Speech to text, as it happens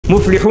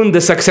Muflihun,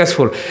 the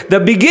successful. The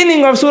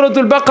beginning of Surah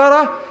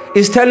Al-Baqarah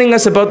is telling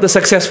us about the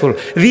successful.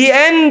 The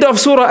end of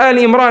Surah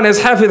Al-Imran, as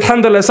Hafidh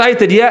Hamdallah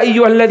cited, Ya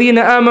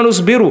ayyuhalladhina amanu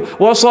isbiru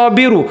wa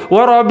sabiru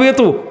wa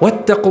rabitu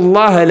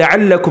wattaqullaha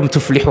la'allakum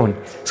tuflihun.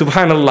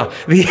 Subhanallah.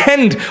 The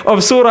end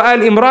of Surah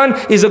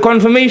Al-Imran is a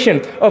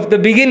confirmation of the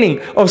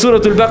beginning of Surah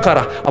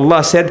Al-Baqarah.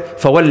 Allah said,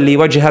 فَوَلِّ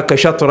وَجْهَكَ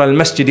شَطْرَ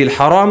الْمَسْجِدِ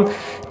الْحَرَامِ.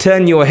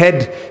 Turn your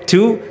head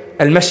to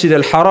Al-Masjid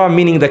Al-Haram,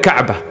 meaning the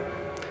Kaaba.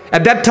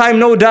 At that time,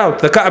 no doubt,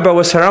 the Kaaba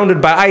was surrounded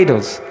by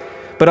idols.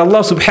 But Allah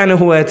subhanahu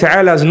wa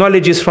ta'ala's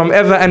knowledge is from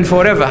ever and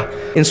forever.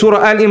 In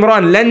Surah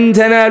Al-Imran, لَن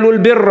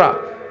تَنَالُوا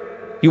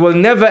الْبِرَّ. You will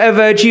never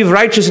ever achieve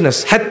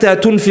righteousness.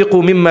 حَتَّى تُنْفِقُوا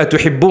مِمَّا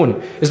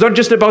تُحِبُّونَ. It's not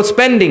just about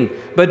spending,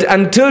 but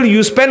until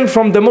you spend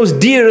from the most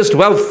dearest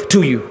wealth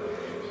to you.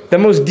 The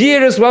most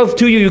dearest wealth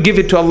to you, you give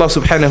it to Allah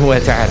subhanahu wa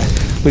ta'ala.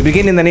 We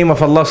begin in the name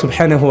of Allah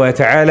subhanahu wa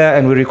ta'ala,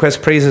 and we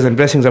request praises and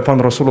blessings upon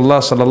Rasulullah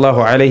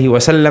sallallahu alayhi wa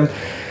sallam.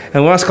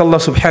 And we ask Allah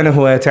subhanahu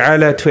wa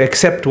ta'ala to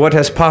accept what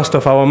has passed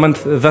of our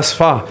month thus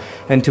far,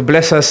 and to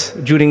bless us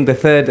during the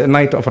third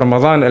night of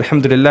Ramadan.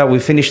 Alhamdulillah, we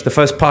finished the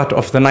first part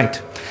of the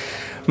night.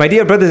 My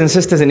dear brothers and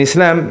sisters in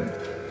Islam,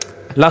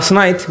 last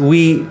night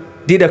we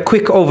did a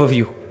quick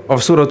overview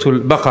of Surah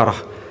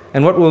Al-Baqarah,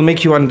 and what will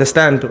make you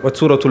understand what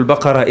Surah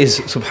Al-Baqarah is,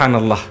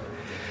 subhanallah.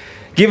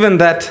 Given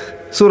that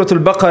Surah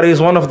Al-Baqarah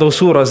is one of those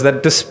surahs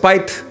that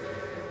despite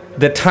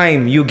the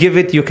time you give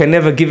it, you can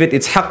never give it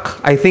its haqq,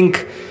 I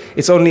think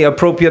it's only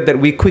appropriate that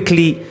we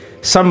quickly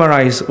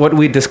summarize what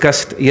we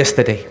discussed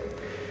yesterday.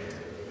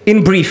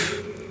 In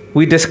brief,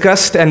 we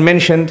discussed and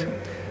mentioned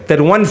that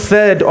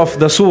 1/3 of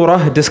the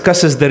surah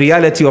discusses the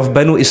reality of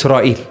Bani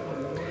Isra'il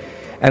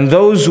and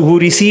those who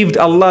received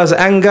Allah's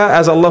anger,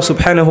 as Allah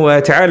subhanahu wa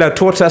ta'ala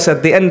taught us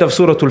at the end of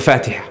Surah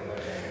Al-Fatiha.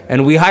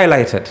 And we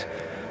highlighted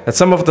that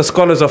some of the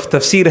scholars of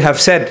tafsir have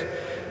said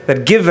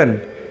that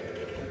given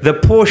the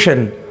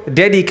portion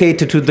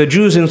dedicated to the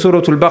Jews in Surah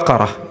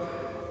Al-Baqarah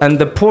and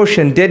the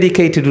portion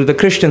dedicated to the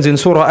Christians in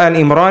Surah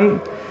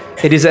Al-Imran,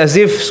 it is as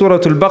if Surah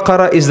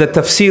Al-Baqarah is the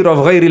tafsir of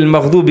غَيْرِ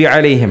الْمَغْضُوبِ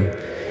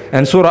عَلَيْهِمْ,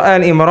 and Surah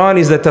Al-Imran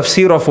is the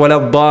tafsir of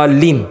وَلَا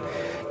الضَّالِّينَ.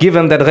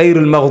 Given that غَيْرِ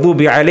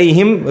الْمَغْضُوبِ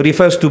عَلَيْهِمْ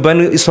refers to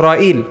Bani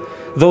Isra'il,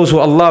 those who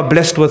Allah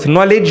blessed with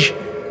knowledge,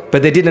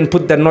 but they didn't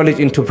put that knowledge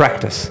into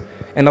practice.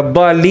 And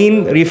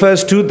الضَّالِّينَ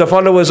refers to the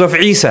followers of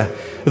Isa,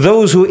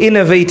 those who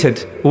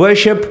innovated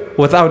worship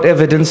without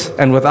evidence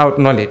and without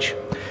knowledge.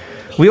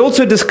 We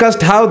also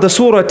discussed how the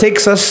surah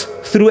takes us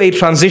through a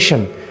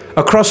transition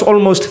across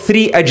almost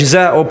 3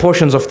 ajza or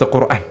portions of the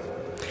Quran.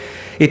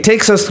 It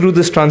takes us through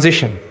this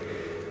transition.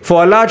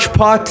 For a large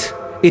part,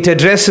 it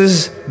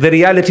addresses the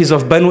realities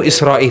of Banu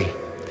Isra'il,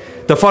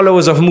 the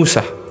followers of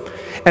Musa.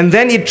 And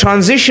then it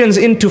transitions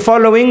into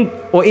following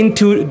or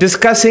into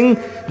discussing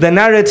the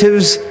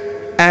narratives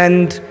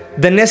and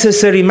the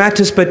necessary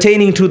matters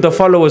pertaining to the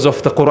followers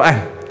of the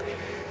Quran.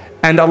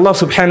 And Allah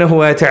subhanahu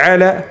wa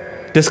ta'ala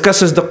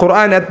discusses the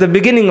Quran at the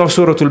beginning of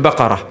Surah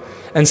Al-Baqarah.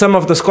 And some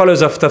of the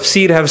scholars of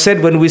tafsir have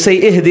said when we say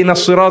Ihdina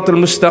Sirat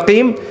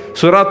al-Mustaqim,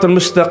 Sirat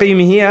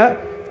al-Mustaqim here,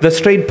 the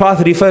straight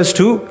path refers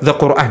to the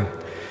Quran.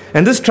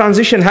 And this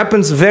transition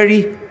happens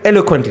very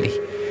eloquently,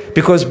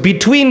 because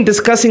between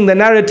discussing the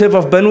narrative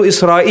of Banu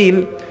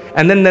Isra'il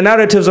and then the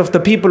narratives of the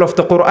people of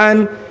the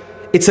Quran,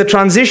 it's a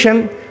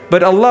transition,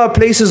 but Allah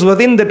places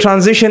within the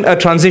transition a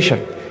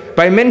transition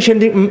by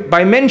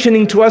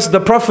mentioning to us the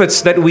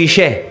prophets that we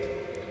share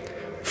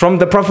from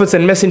the prophets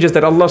and messengers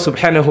that Allah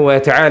subhanahu wa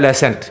ta'ala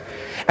sent,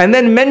 and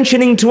then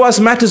mentioning to us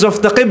matters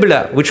of the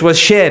Qibla, which was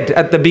shared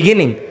at the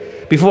beginning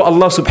before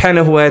Allah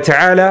subhanahu wa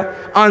ta'ala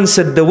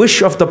answered the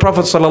wish of the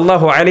Prophet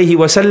sallallahu alaihi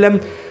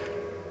wasallam,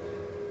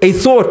 a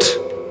thought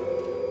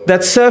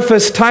that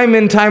surfaced time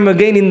and time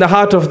again in the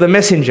heart of the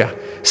messenger,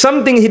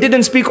 something he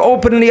didn't speak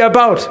openly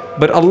about,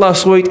 but Allah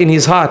saw it in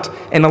his heart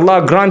and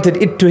Allah granted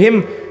it to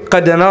him.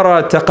 قَدْ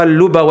نَرَى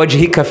تَقَلُّبَ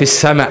وَجْهِكَ فِي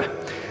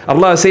السَّمَاءِ.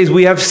 Allah says,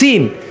 we have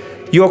seen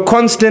your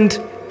constant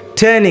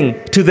turning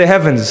to the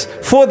heavens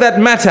for that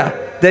matter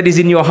that is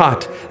in your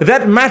heart.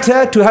 That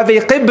matter to have a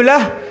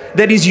qibla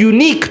that is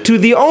unique to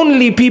the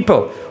only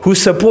people who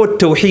support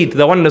Tawheed,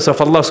 the oneness of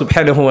Allah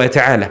subhanahu wa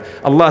ta'ala.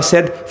 Allah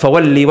said,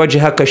 فَوَلِّ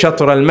وَجْهَكَ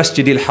شَطْرَ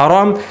الْمَسْجِدِ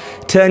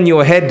الْحَرَامِ. Turn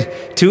your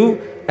head to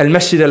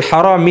Al-Masjid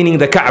Al-Haram, meaning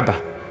the Kaaba.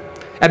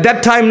 At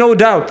that time, no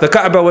doubt, the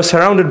Kaaba was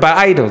surrounded by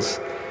idols.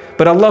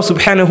 But Allah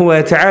subhanahu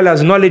wa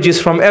ta'ala's knowledge is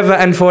from ever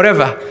and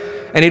forever.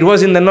 And it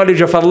was in the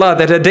knowledge of Allah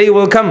that a day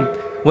will come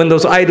when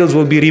those idols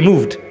will be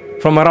removed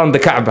from around the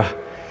Kaaba.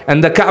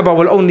 And the Kaaba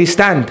will only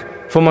stand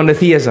for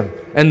monotheism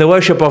and the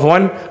worship of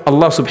one,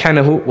 Allah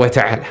subhanahu wa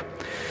ta'ala.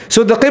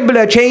 So the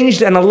Qibla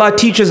changed, and Allah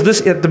teaches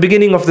this at the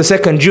beginning of the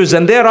second juz.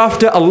 And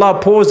thereafter Allah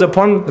pours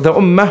upon the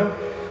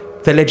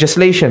Ummah the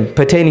legislation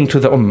pertaining to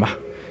the Ummah.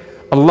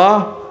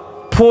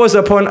 Allah pours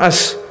upon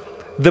us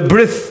the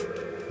breadth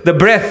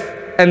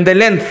and the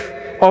length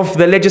of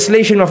the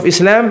legislation of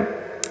Islam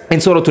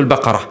in Surah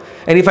Al-Baqarah.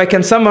 And if I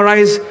can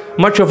summarize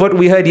much of what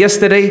we heard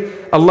yesterday,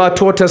 Allah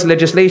taught us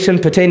legislation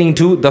pertaining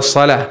to the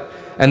Salah,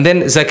 and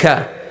then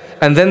Zakah,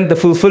 and then the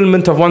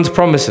fulfillment of one's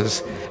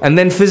promises, and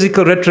then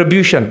physical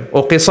retribution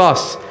or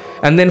qisas,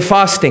 and then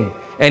fasting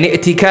and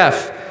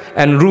i'tikaf,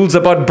 and rules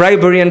about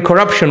bribery and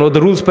corruption, or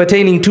the rules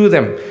pertaining to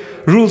them,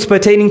 rules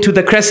pertaining to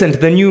the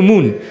crescent, the new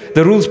moon,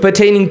 the rules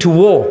pertaining to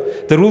war,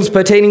 the rules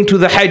pertaining to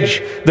the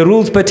Hajj, the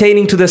rules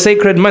pertaining to the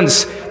sacred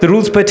months, the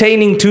rules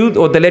pertaining to,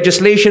 or the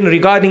legislation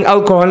regarding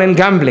alcohol and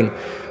gambling,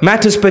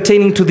 matters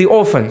pertaining to the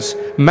orphans,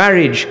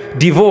 marriage,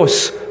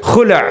 divorce,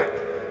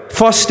 khula',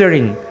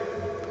 fostering,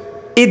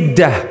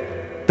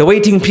 iddah, the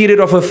waiting period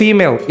of a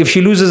female if she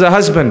loses a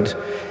husband.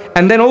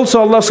 And then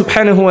also Allah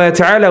subhanahu wa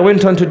ta'ala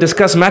went on to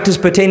discuss matters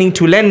pertaining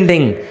to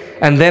lending,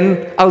 and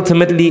then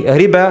ultimately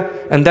riba,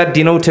 and that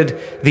denoted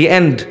the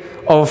end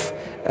of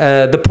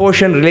the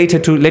portion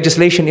related to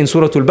legislation in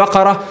Surah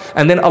Al-Baqarah.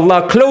 And then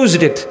Allah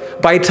closed it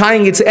by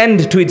tying its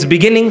end to its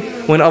beginning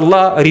when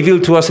Allah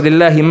revealed to us,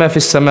 لِلَّهِ مَا فِي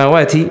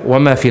السَّمَاوَاتِ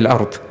وَمَا فِي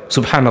الْأَرْضِ.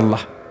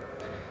 Subhanallah.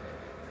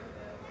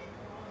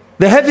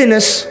 The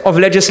heaviness of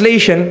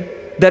legislation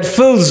that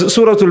fills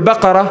Surah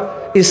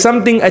Al-Baqarah is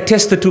something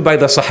attested to by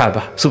the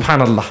Sahaba.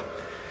 Subhanallah.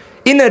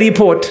 In a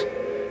report,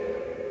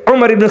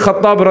 Umar ibn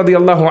Khattab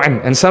radiallahu anh,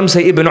 and some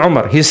say Ibn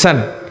Umar, his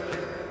son,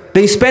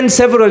 they spent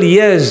several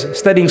years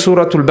studying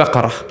Surah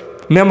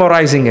Al-Baqarah,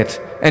 memorizing it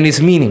and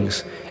its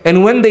meanings.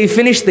 And when they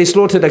finished, they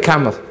slaughtered a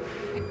camel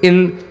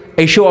in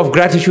a show of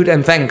gratitude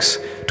and thanks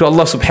to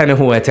Allah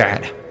subhanahu wa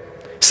ta'ala.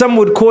 Some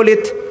would call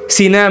it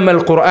Sinam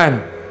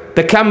al-Quran,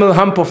 the camel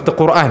hump of the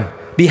Quran,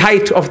 the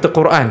height of the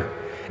Quran.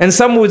 And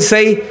some would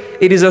say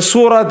it is a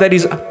surah that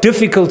is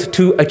difficult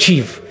to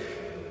achieve.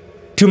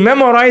 To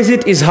memorize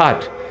it is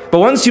hard. But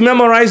once you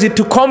memorize it,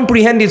 to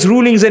comprehend its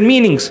rulings and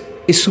meanings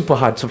is super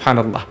hard,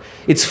 subhanallah.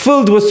 It's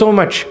filled with so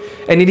much,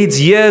 and it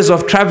needs years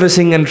of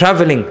traversing and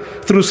traveling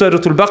through Surah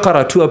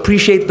Al-Baqarah to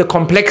appreciate the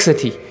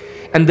complexity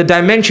and the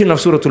dimension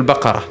of Surah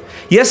Al-Baqarah.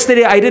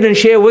 Yesterday I didn't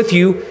share with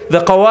you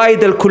the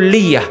qawaid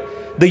al-kulliyah,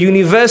 the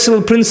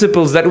universal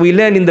principles that we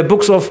learn in the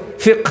books of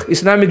fiqh,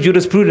 Islamic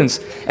jurisprudence,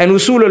 and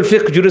usul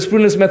al-fiqh,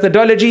 jurisprudence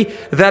methodology,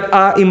 that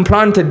are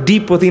implanted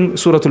deep within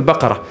Surah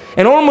Al-Baqarah.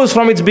 And almost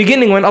from its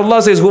beginning, when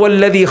Allah says, هُوَ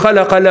الَّذِي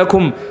خَلَقَ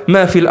لَكُمْ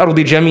مَا فِي الْأَرْضِ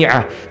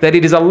جَمِيعًا, that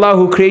it is Allah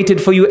who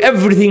created for you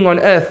everything on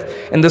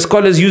earth. And the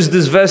scholars use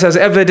this verse as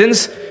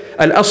evidence,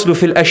 al-aslu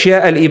fil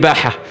ashya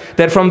al-ibaha,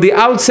 that from the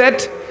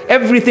outset,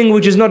 everything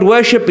which is not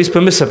worship is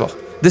permissible.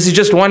 This is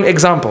just one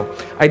example.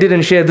 I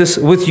didn't share this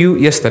with you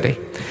yesterday.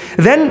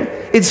 Then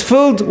it's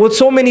filled with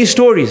so many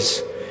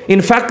stories.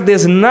 In fact,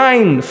 there's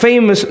 9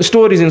 famous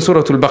stories in Surah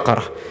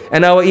Al-Baqarah.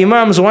 And our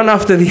Imams, one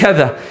after the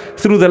other,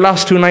 through the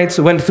last 2 nights,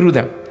 went through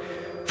them.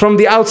 From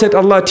the outset,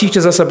 Allah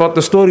teaches us about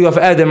the story of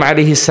Adam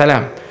alayhi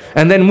salam.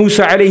 And then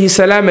Musa alayhi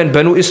salam and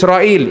Bani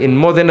Isra'il in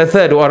more than a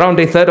third or around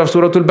a third of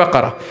Surah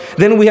Al-Baqarah.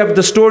 Then we have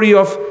the story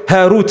of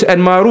Harut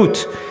and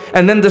Marut.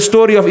 And then the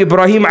story of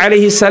Ibrahim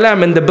alayhi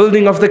salam and the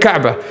building of the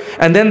Kaaba.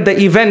 And then the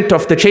event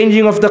of the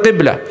changing of the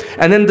Qibla.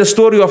 And then the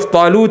story of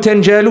Talut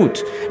and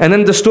Jalut. And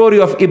then the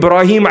story of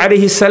Ibrahim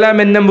alayhi salam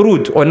and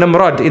Namrud, or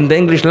Namrad in the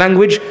English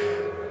language,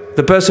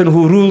 the person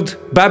who ruled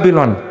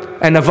Babylon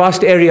and a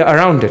vast area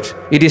around it.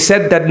 It is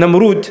said that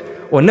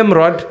Namrud, or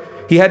Nimrod,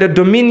 he had a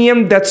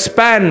dominion that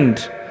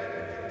spanned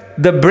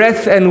the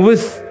breadth and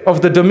width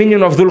of the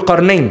dominion of Dhul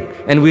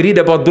Qarnayn. And we read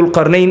about Dhul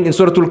Qarnayn in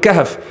Surah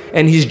Al-Kahf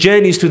and his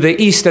journeys to the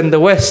east and the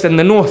west and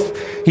the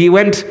north. He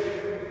went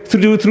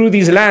through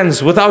these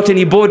lands without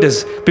any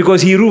borders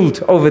because he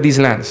ruled over these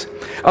lands.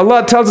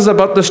 Allah tells us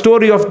about the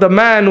story of the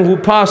man who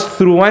passed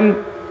through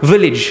one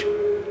village.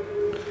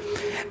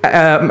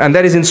 And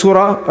that is in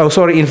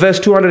in verse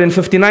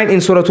 259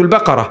 in Surah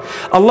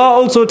Al-Baqarah. Allah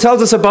also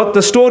tells us about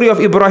the story of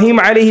Ibrahim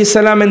alayhi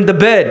salam and the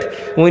bird,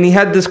 when he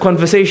had this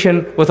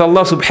conversation with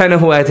Allah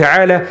subhanahu wa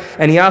ta'ala,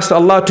 and he asked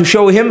Allah to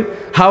show him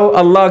how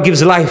Allah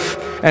gives life.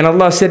 And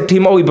Allah said to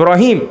him, "Oh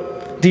Ibrahim,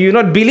 do you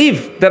not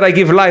believe that I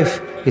give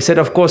life?" He said,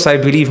 "Of course I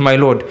believe, my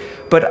Lord,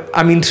 but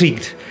I'm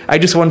intrigued. I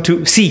just want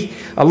to see."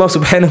 Allah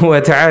subhanahu wa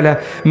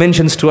ta'ala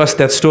mentions to us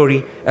that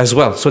story as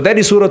well. So that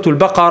is Surah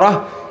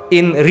Al-Baqarah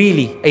in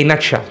really a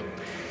nutshell.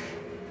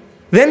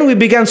 Then we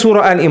began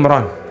Surah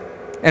Al-Imran,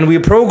 and we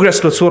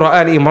progressed with Surah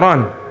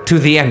Al-Imran to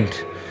the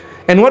end.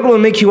 And what will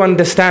make you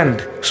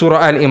understand Surah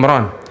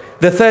Al-Imran?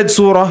 The 3rd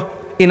surah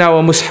in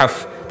our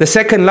Mus'haf, the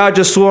 2nd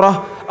largest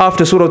surah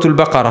after Surah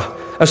Al-Baqarah,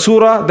 a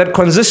surah that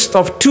consists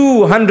of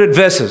 200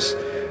 verses.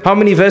 How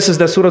many verses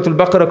does Surah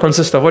Al-Baqarah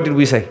consist of? What did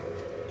we say?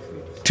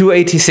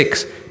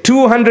 286.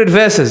 200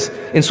 verses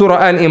in Surah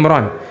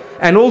Al-Imran.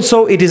 And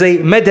also it is a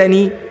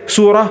Madani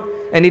surah,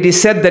 and it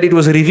is said that it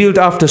was revealed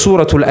after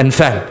Surah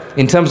Al-Anfal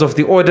in terms of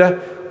the order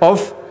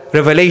of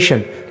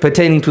revelation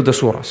pertaining to the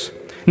surahs.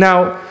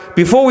 Now,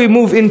 before we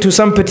move into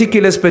some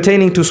particulars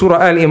pertaining to Surah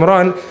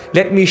Al-Imran,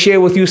 let me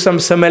share with you some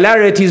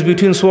similarities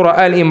between Surah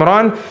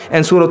Al-Imran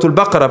and Surah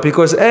Al-Baqarah,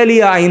 because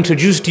earlier I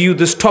introduced to you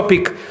this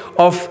topic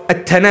of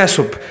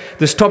at-tanasub,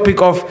 this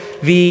topic of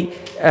the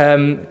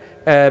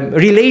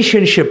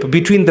relationship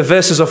between the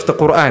verses of the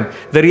Quran,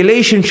 the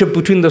relationship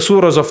between the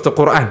surahs of the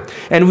Quran.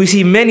 And we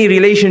see many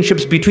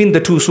relationships between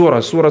the two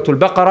surahs, Surah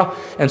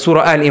Al-Baqarah and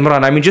Surah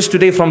Al-Imran. I mean, just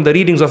today from the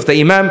readings of the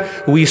Imam,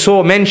 we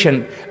saw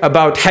mention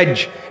about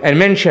Hajj, and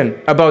mention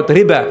about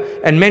riba,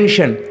 and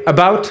mention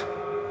about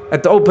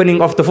at the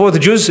opening of the 4th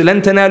juz,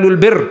 لَن تَنَالُوا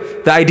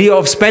الْبِرِّ, the idea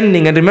of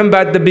spending. And remember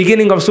at the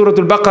beginning of Surah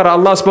Al-Baqarah,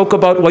 Allah spoke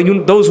about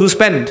those who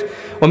spend.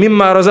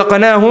 وَمِمَّا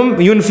رَزَقَنَاهُمْ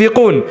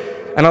يُنْفِقُونَ.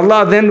 And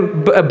Allah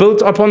then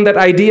built upon that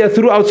idea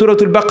throughout Surah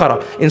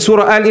Al-Baqarah. In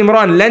Surah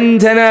Al-Imran, لَن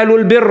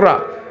تَنَالُوا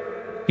الْبِرَّ,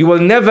 you will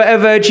never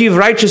ever achieve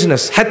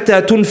righteousness.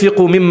 حَتَّى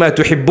تُنْفِقُوا مِمَّا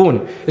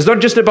تُحِبُّونَ. It's not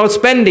just about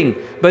spending,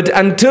 but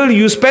until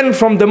you spend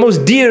from the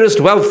most dearest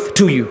wealth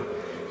to you.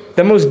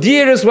 The most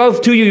dearest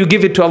wealth to you, you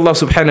give it to Allah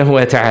subhanahu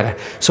wa ta'ala.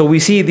 So we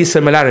see these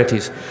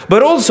similarities.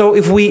 But also,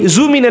 if we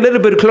zoom in a little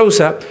bit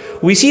closer,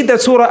 we see that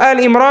Surah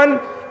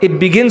Al-Imran, it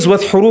begins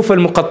with huruf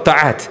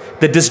al-muqatta'at,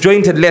 the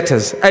disjointed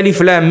letters,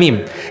 alif, lam,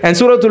 mim. And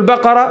Surah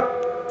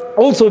Al-Baqarah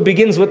also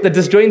begins with the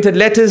disjointed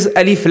letters,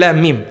 alif,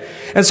 lam, mim.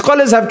 And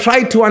scholars have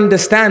tried to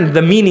understand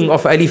the meaning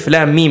of alif,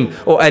 lam, mim,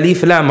 or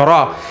alif, lam,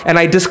 ra. And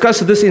I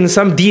discussed this in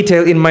some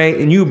detail in my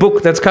new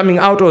book that's coming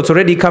out, or it's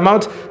already come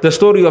out, the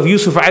story of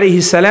Yusuf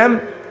alayhi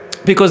salam.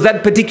 Because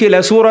that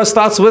particular surah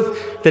starts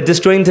with the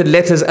disjointed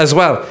letters as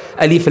well.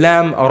 Alif,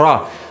 lam,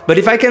 ra. But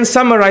if I can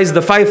summarize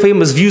the 5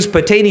 famous views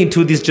pertaining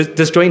to these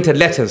disjointed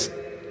letters,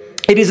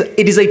 it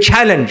is a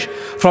challenge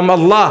from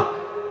Allah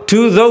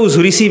to those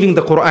receiving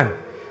the Quran,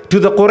 to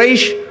the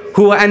Quraysh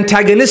who were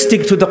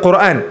antagonistic to the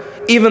Quran.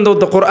 Even though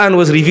the Quran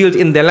was revealed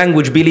in the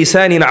language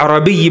بِلِسَانٍ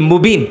عَرَبِيٍّ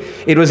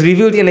مُبِينٍ, it was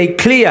revealed in a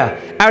clear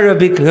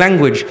Arabic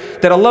language,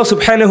 that Allah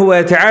subhanahu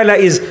wa ta'ala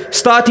is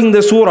starting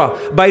the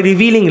surah by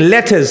revealing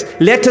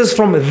letters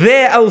from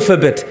their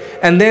alphabet,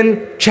 and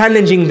then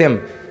challenging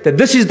them that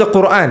this is the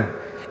Quran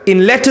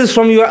in letters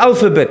from your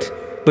alphabet,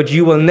 but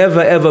you will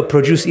never ever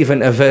produce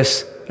even a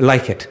verse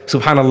like it.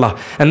 Subhanallah.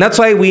 And that's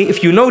why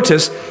if you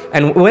notice,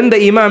 and when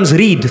the Imams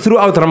read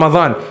throughout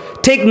Ramadan,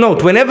 take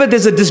note, whenever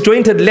there's a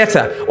disjointed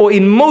letter, or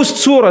in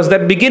most surahs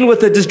that begin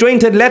with a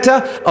disjointed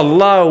letter,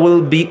 Allah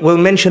will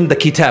mention the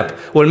kitab,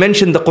 will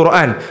mention the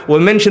Quran,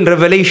 will mention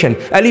revelation.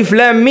 Alif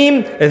lam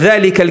mim,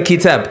 ذَلِكَ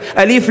الْكِتَاب.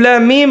 Alif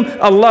lam mim,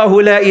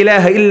 Allahu la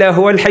ilaha illa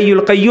huwa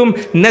al-hayyul qayyum,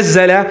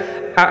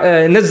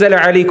 nazzala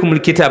alaykum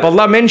al-kitab.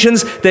 Allah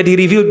mentions that He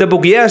revealed the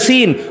book,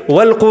 Yasin,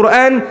 wal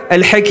Quran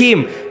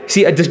al-Hakim.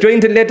 See, at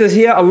disjointed letters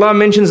here, Allah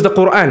mentions the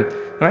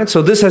Quran. Right?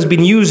 So this has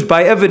been used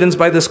by evidence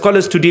by the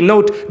scholars to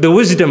denote the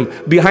wisdom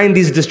behind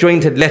these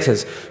disjointed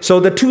letters. So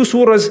the 2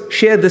 surahs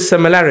share this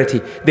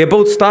similarity. They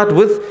both start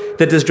with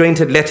the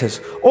disjointed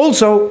letters.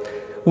 Also,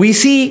 we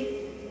see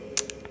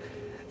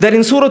that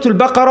in Surah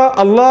Al-Baqarah,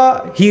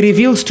 Allah, He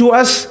reveals to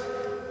us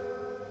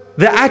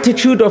the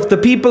attitude of the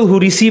people who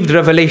received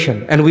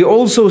revelation. And we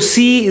also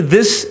see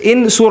this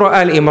in Surah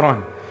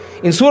Al-Imran.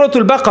 In Surah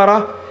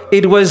Al-Baqarah,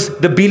 it was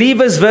the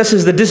believers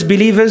versus the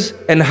disbelievers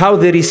and how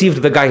they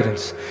received the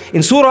guidance.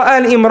 In Surah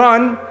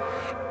Al-Imran,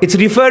 it's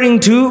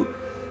referring to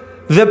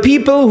the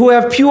people who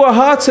have pure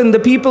hearts and the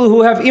people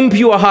who have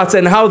impure hearts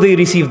and how they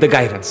receive the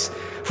guidance.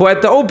 For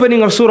at the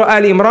opening of Surah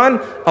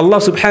Al-Imran, Allah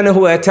subhanahu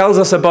wa ta'ala tells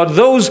us about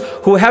those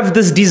who have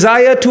this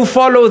desire to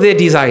follow their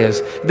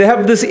desires. They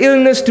have this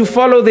illness to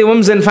follow their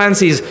whims and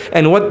fancies,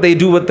 and what they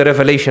do with the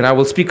revelation. I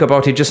will speak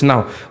about it just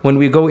now when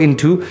we go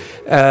into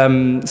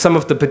some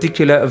of the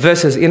particular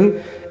verses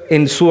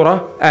in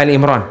Surah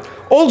Al-Imran.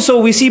 Also,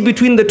 we see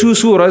between the 2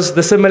 surahs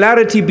the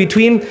similarity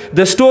between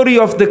the story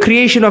of the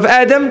creation of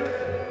Adam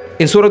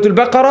in Surah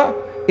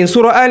Al-Baqarah. In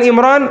Surah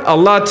Al-Imran,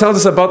 Allah tells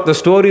us about the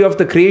story of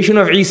the creation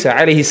of Isa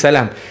alayhi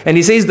salam. And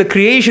He says the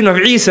creation of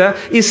Isa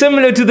is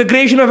similar to the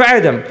creation of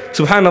Adam.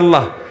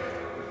 Subhanallah.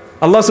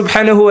 Allah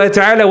subhanahu wa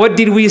ta'ala, what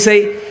did we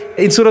say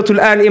in Surah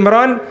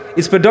Al-Imran?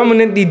 It's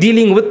predominantly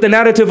dealing with the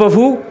narrative of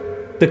who?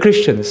 The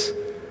Christians,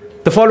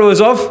 the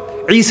followers of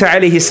Isa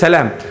alayhi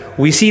salam.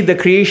 We see the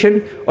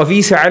creation of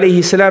Isa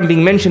alayhi salam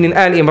being mentioned in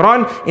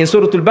Al-Imran. In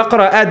Surah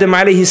Al-Baqarah, Adam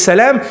alayhi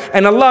salam.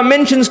 And Allah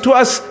mentions to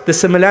us the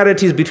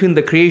similarities between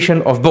the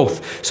creation of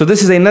both. So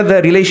this is another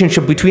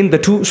relationship between the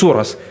 2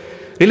 surahs.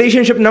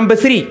 Relationship number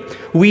 3.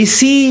 We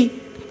see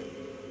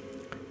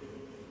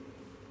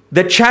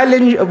the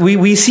challenge,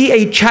 we see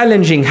a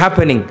challenging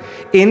happening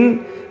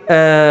in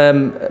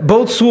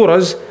both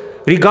surahs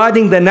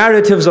regarding the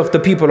narratives of the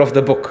people of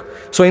the book.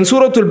 So in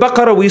Surah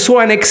Al-Baqarah, we saw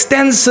an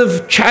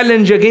extensive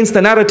challenge against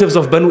the narratives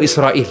of Bani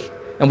Isra'il.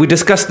 And we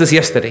discussed this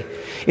yesterday.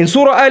 In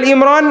Surah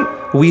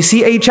Al-Imran, we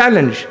see a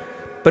challenge,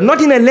 but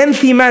not in a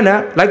lengthy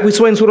manner like we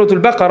saw in Surah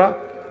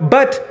Al-Baqarah,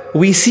 but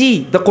we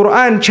see the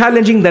Quran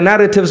challenging the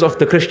narratives of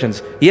the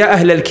Christians. Ya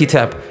Ahl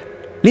al-Kitab,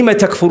 lima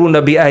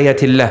takfuruna bi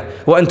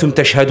ayatillah wa antum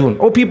tashhadun.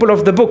 O people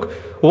of the book,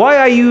 why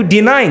are you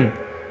denying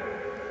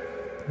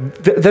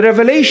the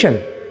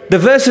revelation? The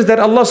verses that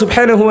Allah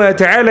subhanahu wa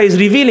ta'ala is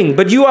revealing,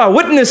 but you are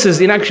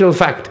witnesses in actual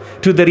fact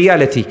to the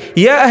reality.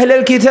 Ya Ahl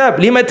al-Kitab,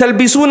 lima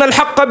talbisuna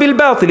al-haqqa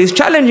bil-batil, is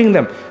challenging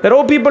them. That,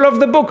 oh people of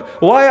the book,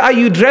 why are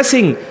you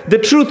dressing the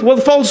truth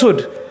with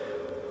falsehood?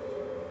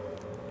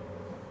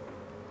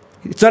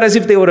 It's not as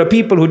if they were a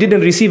people who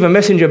didn't receive a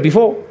messenger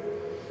before.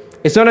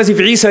 It's not as if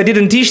Isa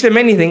didn't teach them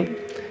anything.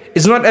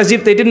 It's not as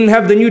if they didn't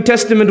have the New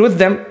Testament with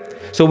them.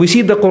 So we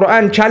see the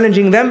Quran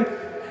challenging them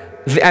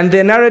and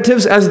their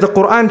narratives as the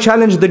Quran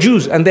challenged the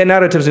Jews and their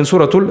narratives in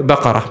Surah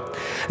Al-Baqarah.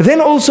 Then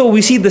also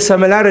we see the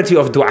similarity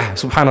of dua,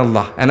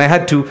 subhanallah. And I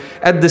had to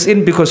add this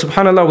in because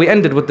subhanallah we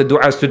ended with the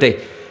du'as today.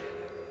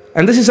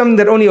 And this is something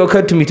that only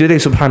occurred to me today,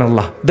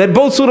 subhanallah. That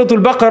both Surah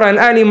Al-Baqarah and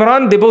Al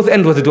Imran, they both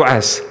end with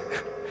du'as.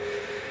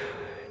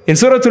 In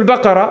Surah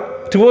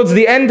Al-Baqarah, towards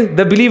the end,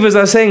 the believers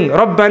are saying,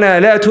 رَبَّنَا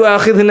لَا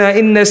تُؤَاخِذْنَا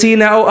إِن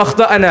نَّسِينَا أَوْ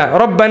أَخْطَأْنَا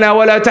رَبَّنَا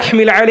وَلَا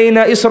تَحْمِلْ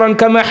عَلَيْنَا إِصْرًا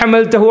كَمَا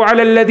حَمَلْتَهُ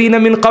عَلَى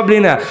الَّذِينَ مِنْ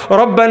قَبْلِنَا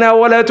رَبَّنَا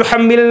وَلَا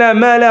تُحَمِّلْنَا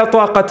مَا لَا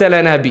طَاقَةَ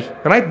لَنَا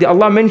بِهِ. Right?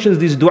 Allah mentions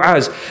these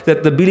du'as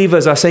that the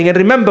believers are saying. And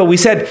remember, we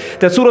said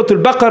that Surah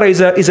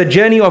Al-Baqarah is a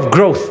journey of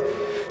growth.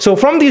 So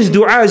from these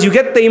du'as, you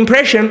get the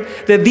impression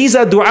that these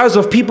are du'as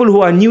of people who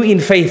are new in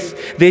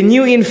faith. They're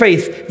new in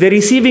faith. They're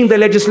receiving the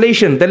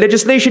legislation. The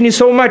legislation is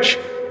so much,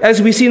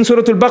 as we see in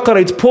Surah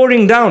Al-Baqarah, it's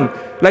pouring down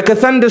like a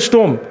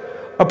thunderstorm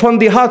upon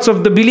the hearts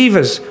of the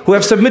believers who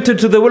have submitted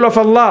to the will of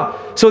Allah.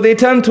 So they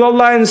turn to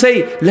Allah and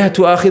say, لا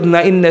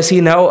تؤاخذنا إن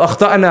نسينا أو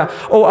أخطأنا.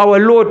 Oh our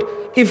Lord,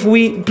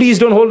 please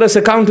don't hold us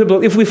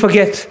accountable if we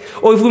forget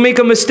or if we make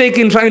a mistake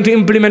in trying to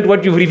implement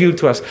what you've revealed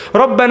to us.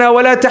 ربنا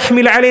ولا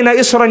تحمل علينا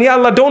إصرا. Ya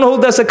Allah, don't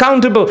hold us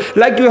accountable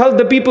like you held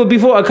the people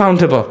before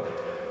accountable.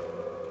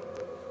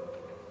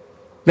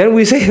 Then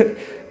we say,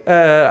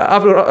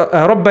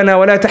 ربنا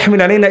ولا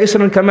تحمل علينا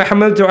إصرا كما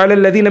حملته على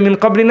الذين من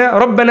قبلنا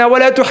ربنا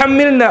ولا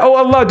تحملنا. Oh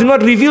Allah, do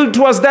not reveal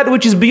to us that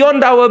which is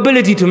beyond our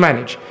ability to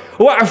manage.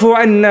 وَاعْفُ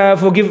عَنَّا,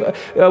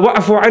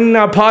 وَاعْفُ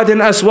عَنَّا,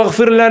 pardon us,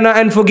 وَاغْفِرْ لَنَا,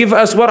 and forgive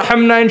us,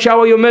 وَارْحَمْنَا, and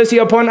shower your mercy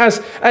upon us,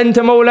 أَنْتَ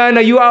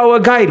مَوْلَانَا, you are our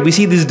guide. We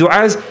see these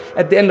du'as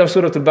at the end of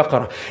Surah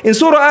Al-Baqarah. In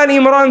Surah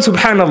Al-Imran,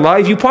 subhanallah,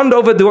 if you ponder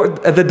over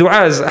the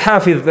du'as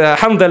Hafiz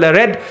Hamdallah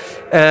read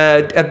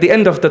at the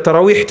end of the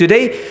Taraweeh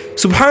today,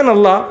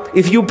 subhanallah,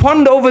 if you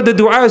ponder over the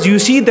du'as, you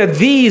see that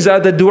these are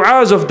the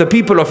du'as of the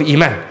people of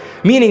Iman,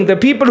 meaning the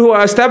people who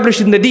are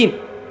established in the deen.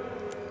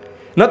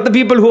 Not the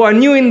people who are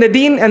new in the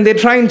deen and they're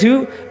trying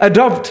to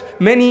adopt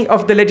many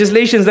of the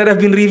legislations that have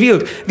been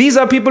revealed. These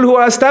are people who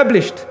are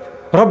established.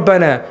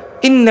 رَبَّنَا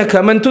إِنَّكَ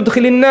مَن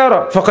تُدْخِلِ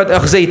النَّارَ فَقَدْ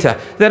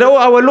أَخْزَيْتَ. That, oh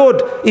our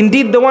Lord,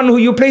 indeed the one who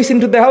you place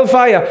into the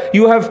hellfire,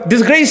 you have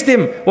disgraced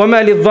him.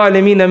 وَمَا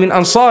لِلظَّالِمِينَ مِنْ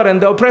أَنصَارٍ. And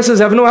the oppressors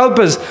have no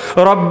helpers.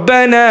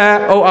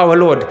 رَبَّنَا, oh our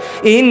Lord,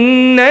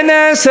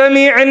 إِنَّنَا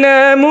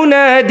سَمِعْنَا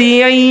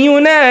مُنَادِيًا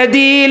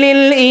يُنَادِي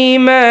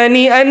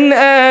لِلْإِيمَانِ أَنْ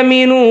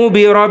آمِنُوا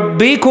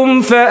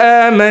بِرَبِّكُمْ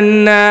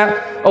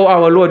فَآمَنَّا. Oh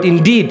our Lord,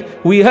 indeed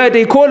we heard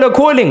a caller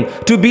calling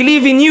to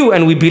believe in you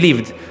and we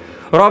believed.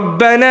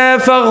 رَبَّنَا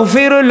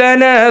فَاغْفِرْ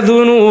لَنَا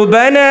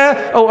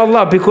ذُنُوبَنَا. Oh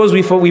Allah, because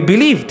we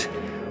believed,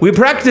 we're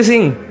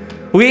practicing,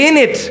 we're in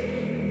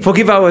it,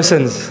 forgive our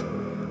sins.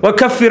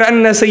 وَكَفِّرْ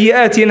عَنَّا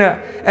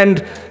سَيِّئَاتِنَا,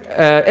 and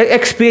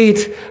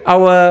expiate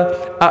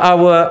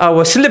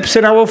our slips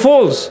and our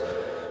falls.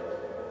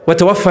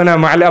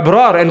 وَتَوَفَّنَا مَعَ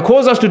الْأَبْرَارِ, and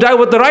cause us to die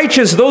with the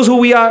righteous, those who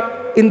we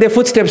are in their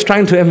footsteps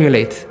trying to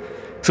emulate.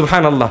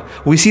 Subhanallah.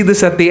 We see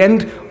this at the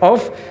end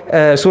of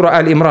Surah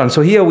Al-Imran.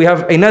 So here we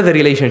have another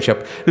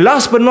relationship.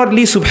 Last but not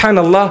least,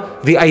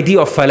 subhanallah, the idea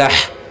of falah.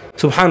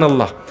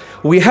 Subhanallah.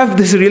 We have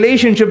this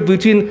relationship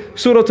between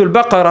Surah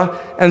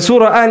Al-Baqarah and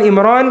Surah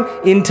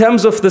Al-Imran in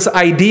terms of this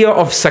idea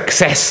of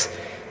success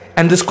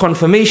and this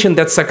confirmation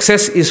that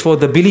success is for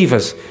the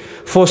believers.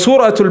 For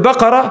Surah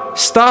Al-Baqarah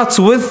starts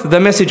with the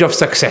message of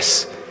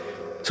success.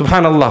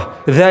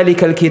 Subhanallah. ذَلِكَ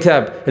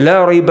الْكِتَابِ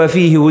لَا رَيْبَ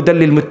فِيهِ هُدًى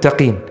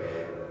لِلْمُتَّقِينَ.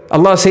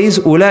 Allah says,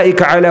 أُولَٰئِكَ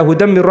عَلَى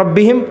هُدًى مِّن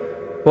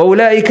رَبِّهِمْ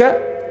وَأُولَٰئِكَ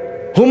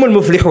هُمُ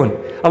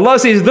الْمُفْلِحُونَ. Allah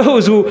says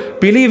those who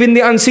believe in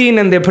the unseen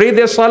and they pray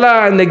their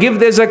salah and they give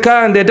their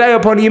zakah and they die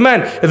upon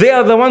iman, they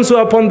are the ones who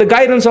are upon the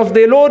guidance of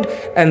their Lord,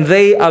 and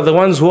they are the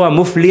ones who are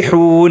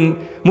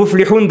muflihun.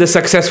 Muflihun, the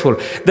successful.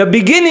 The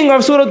beginning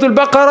of Surah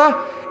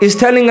Al-Baqarah is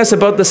telling us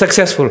about the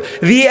successful.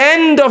 The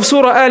end of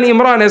Surah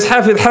Al-Imran, as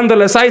Hafiz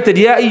Hamdallah cited,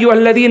 يَا أَيُّهَا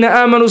الَّذِينَ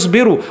آمَنُوا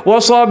اصْبِرُوا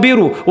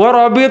وَصَابِرُوا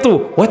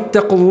وَرَابِطُوا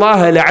وَاتَّقُوا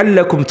اللَّهَ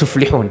لَعَلَّكُمْ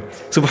تُفْلِحُونَ.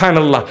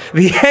 Subhanallah.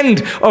 The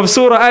end of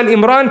Surah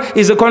Al-Imran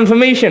is a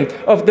confirmation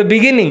of the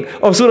beginning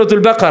of Surah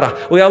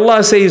Al-Baqarah, where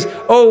Allah says,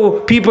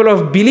 oh people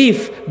of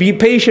belief, be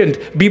patient,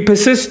 be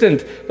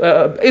persistent,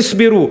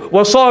 isbiru,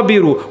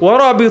 wasabiru,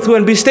 warabitu,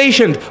 and be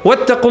stationed,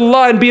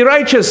 wattaqullah, and be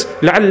righteous,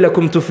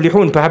 la'allakum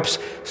tuflihun. Perhaps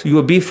you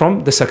will be from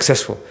the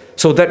successful.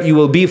 So that you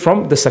will be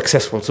from the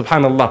successful.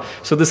 Subhanallah.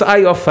 So this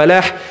ayah of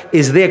falah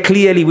is there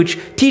clearly, which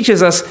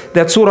teaches us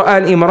that Surah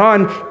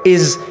Al-Imran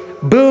is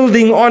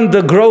building on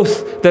the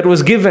growth that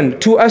was given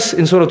to us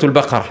in Surah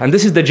Al-Baqarah. And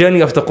this is the journey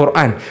of the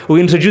Quran.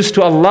 We introduce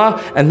to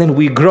Allah and then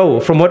we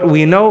grow from what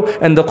we know,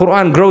 and the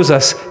Quran grows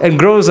us and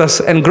grows us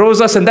and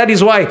grows us. And that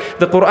is why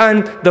the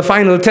Quran, the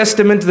final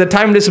testament, the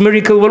timeless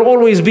miracle, will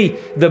always be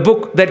the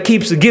book that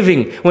keeps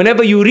giving.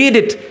 Whenever you read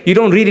it, you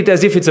don't read it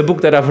as if it's a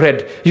book that I've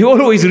read. You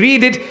always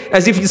read it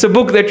as if it's a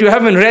book that you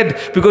haven't read,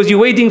 because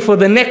you're waiting for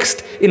the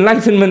next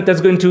enlightenment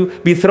that's going to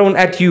be thrown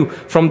at you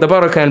from the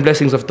barakah and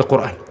blessings of the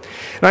Quran.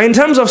 Now, in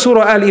terms of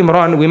Surah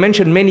Al-Imran, we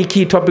mentioned many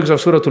key topics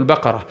of Surah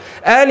Al-Baqarah.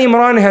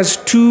 Al-Imran has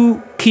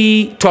two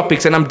key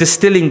topics, and I'm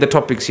distilling the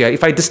topics here.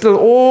 If I distill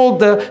all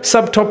the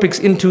subtopics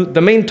into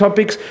the main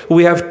topics,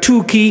 we have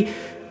two key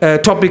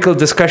topical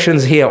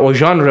discussions here, or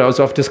genres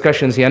of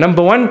discussions here.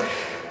 Number one,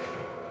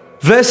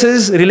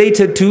 verses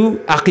related to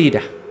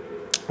Aqidah,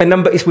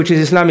 which is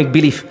Islamic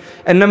belief.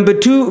 And number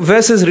two,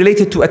 verses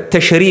related to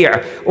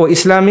at-tashri', or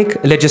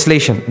Islamic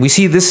legislation. We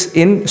see this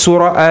in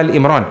Surah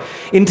Al-Imran.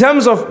 In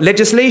terms of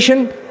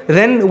legislation,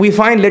 then we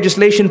find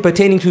legislation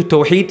pertaining to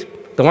Tawheed,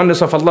 the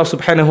oneness of Allah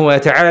subhanahu wa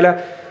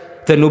ta'ala,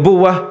 the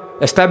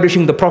Nubuwah,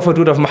 establishing the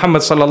prophethood of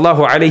Muhammad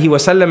sallallahu alayhi wa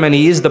sallam, and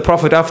he is the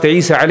prophet after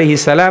Isa alayhi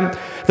salam,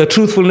 the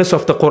truthfulness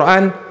of the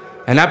Quran.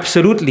 And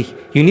absolutely,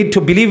 you need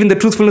to believe in the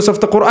truthfulness of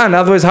the Quran.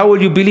 Otherwise, how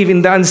will you believe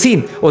in the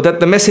unseen, or that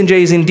the messenger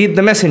is indeed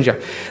the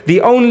messenger?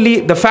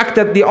 The fact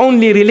that the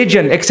only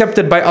religion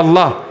accepted by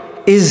Allah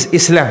is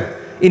Islam.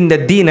 Inna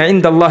ad-deena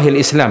inda Allahi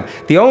al-Islam.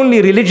 The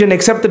only religion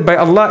accepted by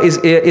Allah is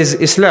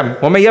Islam.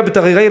 وَمَن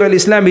يَبْتَغِ غَيْرَ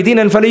الْإِسْلَامِ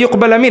دِينًا فَلَن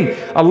يُقْبَلَ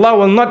مِنْهُ. Allah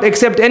will not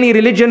accept any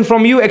religion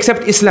from you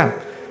except Islam.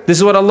 This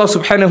is what Allah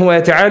subhanahu wa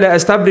ta'ala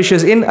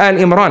establishes in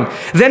Al-Imran.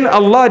 Then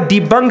Allah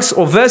debunks,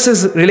 or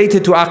verses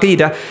related to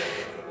Aqidah.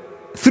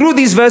 Through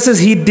these verses,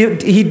 he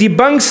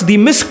debunks the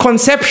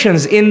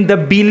misconceptions in the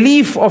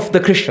belief of the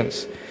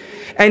Christians.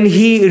 And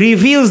he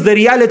reveals the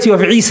reality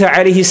of Isa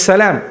alayhi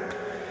salam,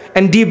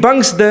 and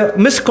debunks the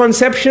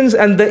misconceptions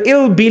and the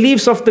ill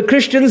beliefs of the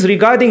Christians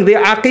regarding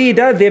their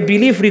Aqidah, their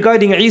belief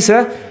regarding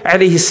Isa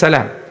alayhi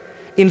salam.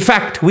 In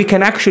fact, we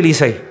can actually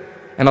say,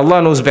 and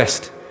Allah knows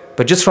best,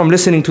 but just from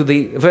listening to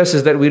the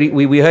verses that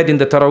we heard in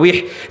the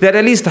Taraweeh, that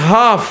at least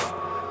half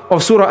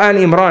of Surah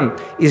Al-Imran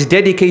is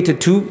dedicated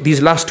to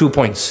these last 2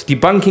 points: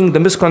 debunking the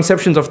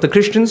misconceptions of the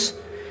Christians,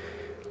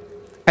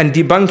 and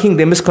debunking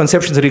the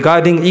misconceptions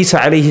regarding Isa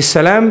alayhi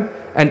salam,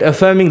 and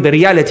affirming the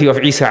reality of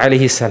Isa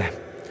alayhi salam.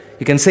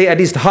 You can say at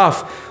least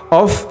half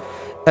of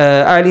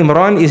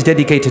Al-Imran is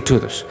dedicated to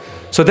this.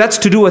 So that's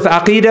to do with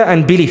Aqidah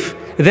and belief.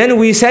 Then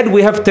we said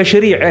we have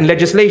tashri' and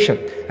legislation.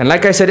 And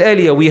like I said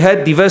earlier, we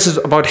heard the verses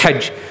about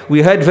Hajj.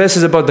 We heard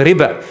verses about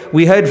riba.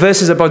 We heard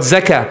verses about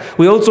zakah.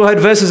 We also heard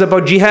verses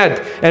about jihad.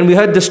 And we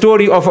heard the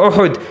story of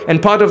Uhud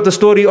and part of the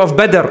story of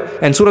Badr.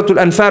 And Surah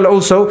Al-Anfal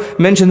also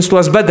mentions to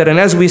us Badr. And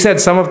as we said,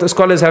 some of the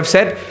scholars have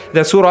said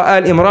that Surah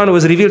Al-Imran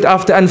was revealed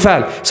after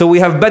Anfal. So we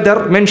have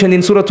Badr mentioned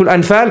in Surah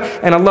Al-Anfal.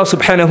 And Allah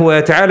subhanahu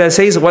wa ta'ala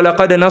says,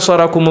 وَلَقَدْ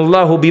نَصَرَكُمُ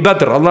اللَّهُ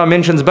بِبَدْرٍ. Allah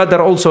mentions Badr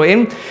also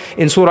in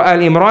Surah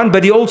Al-Imran.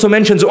 But he also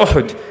mentions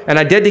Uhud. And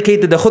I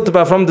dedicated the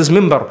khutbah from this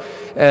mimbar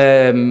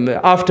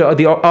after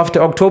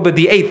October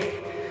the 8th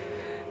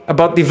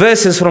about the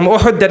verses from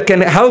Uhud that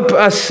can help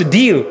us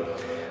deal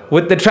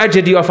with the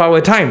tragedy of our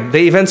time, the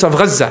events of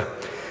Gaza.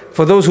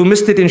 For those who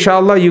missed it,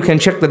 inshallah, you can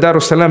check the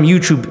Darus Salam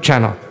YouTube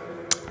channel.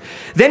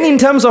 Then in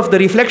terms of the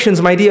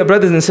reflections, my dear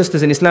brothers and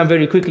sisters in Islam,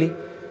 very quickly,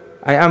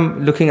 I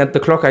am looking at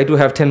the clock, I do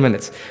have 10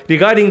 minutes.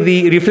 Regarding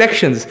the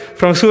reflections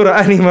from Surah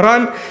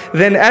Al-Imran,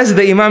 then as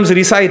the Imams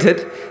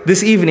recited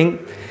this evening,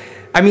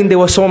 I mean, there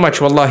was so much,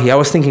 wallahi. I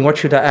was thinking, what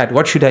should I add?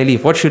 What should I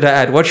leave? What should I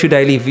add? What should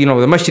I leave? You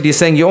know, the masjid is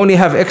saying you only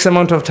have X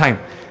amount of time,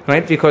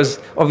 right? Because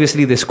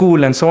obviously the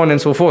school and so on and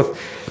so forth.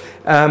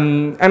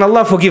 And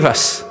Allah forgive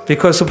us,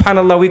 because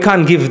subhanallah, we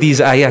can't give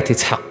these ayat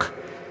its haqq,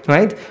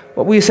 right?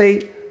 What we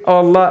say, oh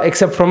Allah,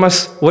 accept from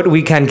us what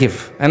we can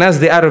give. And as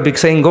the Arabic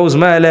saying goes,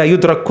 مَا لَا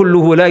يُدْرَكْ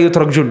كُلُّهُ لَا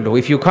يُتْرَكْ جُلُّهُ.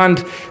 If you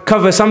can't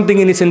cover something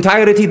in its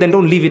entirety, then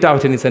don't leave it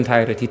out in its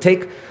entirety.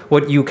 Take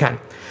what you can,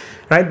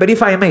 right? But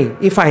if I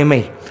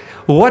may,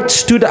 what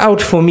stood out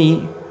for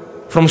me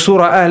from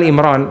Surah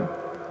Al-Imran,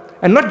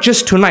 and not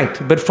just tonight,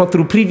 but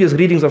through previous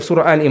readings of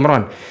Surah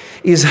Al-Imran,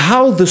 is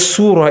how the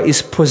surah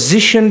is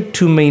positioned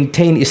to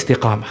maintain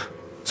istiqamah.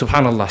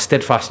 Subhanallah,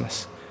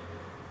 steadfastness.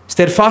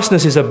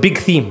 Steadfastness is a big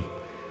theme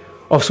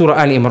of Surah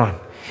Al-Imran.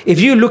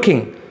 If you're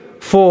looking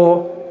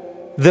for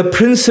the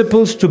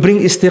principles to bring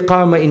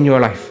istiqamah in your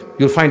life,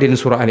 you'll find it in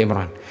Surah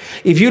Al-Imran.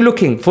 If you're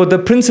looking for the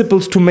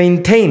principles to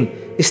maintain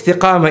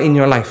istiqamah in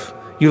your life,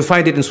 you'll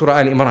find it in Surah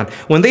Al-Imran.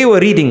 When they were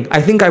reading,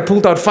 I think I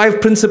pulled out 5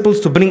 principles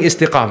to bring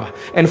istiqamah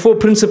and 4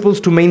 principles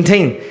to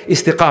maintain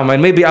istiqamah.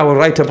 And maybe I will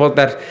write about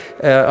that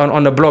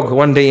on a blog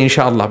one day,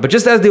 inshallah. But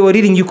just as they were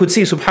reading, you could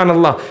see,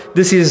 subhanallah,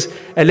 this is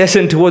a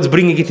lesson towards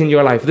bringing it in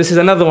your life. This is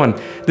another one.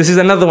 This is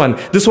another one.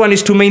 This one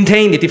is to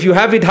maintain it. If you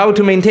have it, how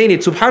to maintain it.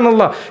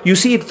 Subhanallah, you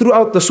see it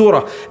throughout the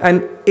surah.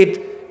 And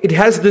it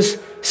has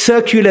this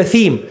circular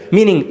theme,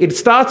 meaning it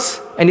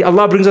starts and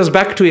Allah brings us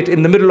back to it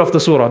in the middle of the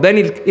surah. Then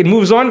it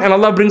moves on and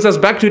Allah brings us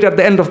back to it at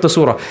the end of the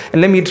surah.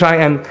 And let me try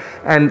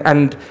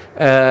and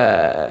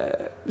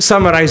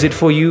summarize it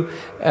for you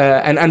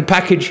and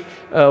unpackage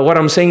what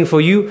I'm saying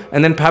for you,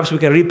 and then perhaps we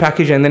can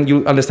repackage and then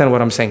you'll understand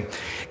what I'm saying.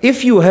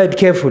 If you heard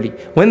carefully,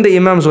 when the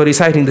Imams were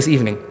reciting this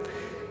evening,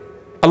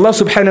 Allah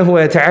subhanahu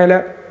wa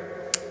ta'ala,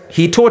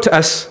 He taught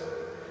us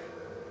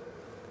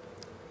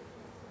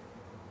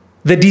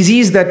the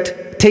disease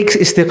that takes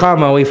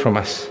istiqamah away from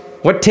us.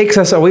 What takes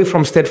us away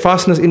from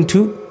steadfastness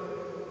into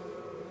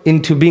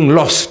being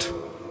lost.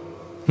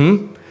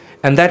 And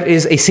that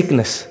is a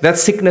sickness. That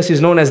sickness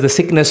is known as the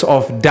sickness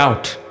of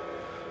doubt,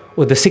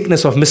 or the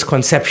sickness of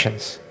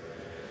misconceptions.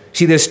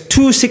 See, there's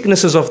 2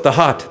 sicknesses of the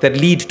heart that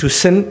lead to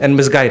sin and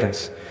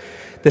misguidance.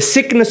 The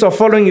sickness of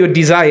following your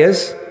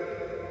desires,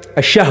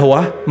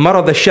 shahwa,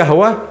 marad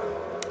al-shahwa,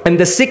 and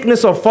the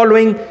sickness of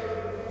following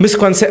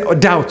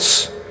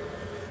doubts.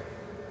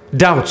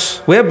 Doubts,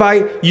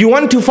 whereby you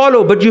want to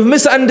follow, but you've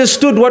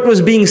misunderstood what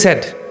was being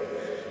said.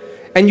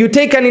 And you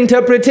take an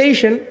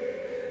interpretation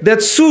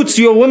that suits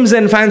your whims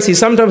and fancies,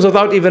 sometimes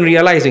without even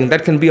realizing.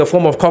 That can be a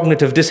form of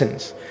cognitive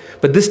dissonance.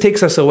 But this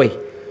takes us away.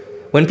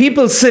 When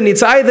people sin,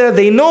 it's either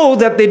they know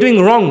that they're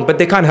doing wrong, but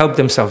they can't help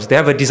themselves. They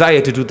have a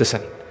desire to do the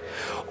sin.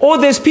 Or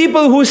there's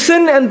people who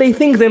sin and they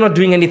think they're not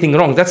doing anything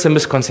wrong. That's a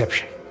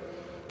misconception.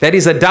 That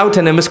is a doubt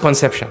and a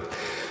misconception.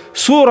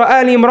 Surah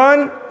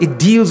Al-Imran, it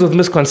deals with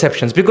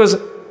misconceptions, because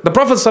the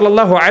Prophet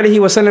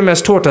ﷺ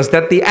has taught us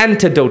that the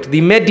antidote,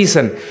 the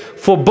medicine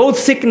for both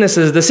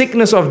sicknesses, the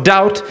sickness of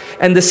doubt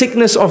and the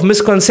sickness of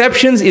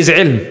misconceptions, is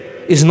ilm,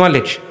 is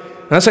knowledge.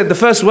 And that's why the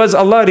first words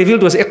Allah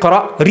revealed was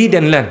Iqra, read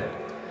and learn.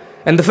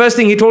 And the first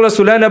thing He told us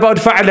to learn about,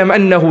 فَعْلَمْ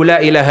أَنَّهُ لَا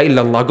إِلَهَ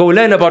إِلَّا اللَّهِ. Go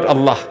learn about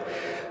Allah.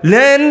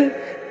 Learn,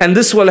 and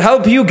this will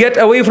help you get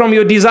away from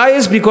your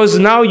desires, because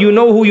now you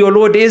know who your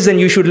Lord is and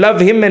you should love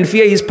Him and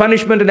fear His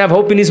punishment and have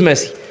hope in His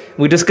mercy.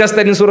 We discussed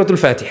that in Surah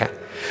Al-Fatiha.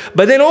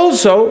 But then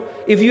also,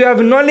 if you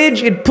have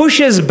knowledge, it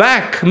pushes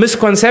back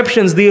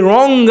misconceptions, the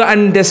wrong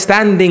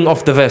understanding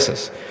of the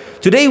verses.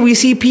 Today we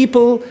see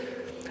people,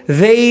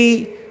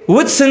 they,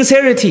 with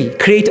sincerity,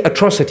 create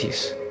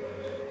atrocities.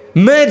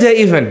 Murder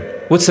even,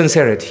 with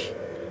sincerity.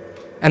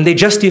 And they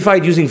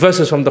justified using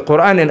verses from the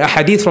Quran and a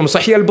hadith from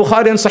Sahih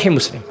al-Bukhari and Sahih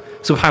Muslim.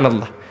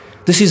 Subhanallah.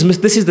 This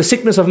is the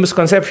sickness of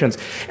misconceptions.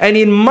 And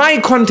in my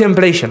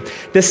contemplation,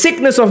 the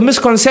sickness of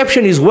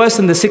misconception is worse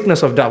than the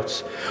sickness of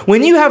doubts.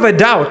 When you have a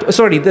doubt,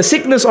 the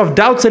sickness of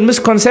doubts and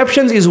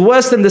misconceptions is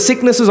worse than the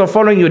sicknesses of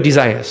following your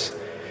desires.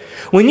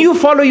 When you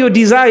follow your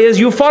desires,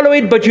 you follow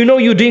it, but you know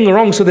you're doing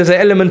wrong, so there's an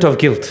element of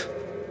guilt.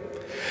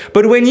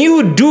 But when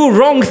you do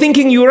wrong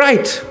thinking you're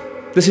right,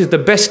 this is the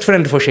best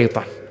friend for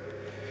shaitan.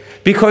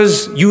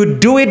 Because you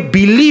do it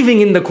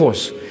believing in the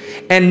cause.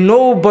 And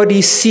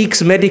nobody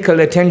seeks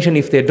medical attention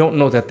if they don't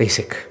know that they're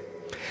sick.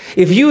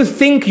 If you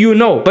think you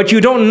know, but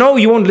you don't know,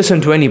 you won't listen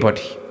to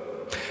anybody.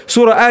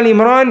 Surah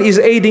Al-Imran is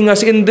aiding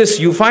us in this.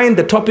 You find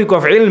the topic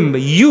of ilm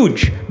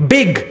huge,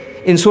 big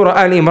in Surah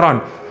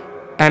Al-Imran.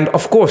 And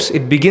of course,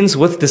 it begins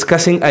with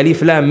discussing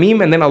Alif Lam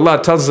Mim, and then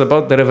Allah tells us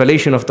about the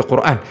revelation of the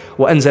Quran.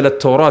 وَأَنزَلَ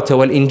التَّوْرَاةَ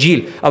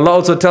وَالْإِنْجِيلَ. Allah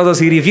also tells us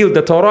He revealed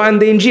the Torah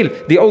and the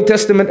Injil, the Old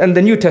Testament and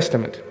the New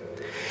Testament.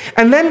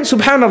 And then,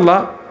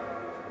 subhanallah,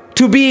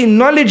 to be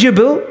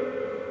knowledgeable,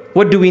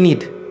 what do we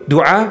need?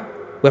 Dua.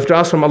 We have to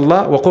ask from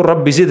Allah, وَقُلْ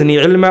رَبِّ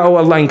زِدْنِي عِلْمًا. Oh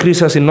Allah,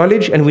 increase us in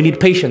knowledge. And we need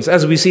patience,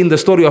 as we see in the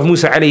story of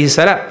Musa alayhi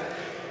salam.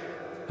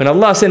 When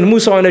Allah sent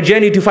Musa on a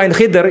journey to find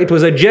Khidr, it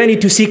was a journey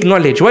to seek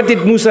knowledge. What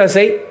did Musa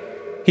say?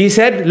 He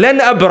said, لَنْ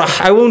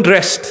أَبْرَحْ, I won't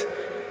rest.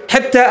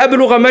 حَتَّى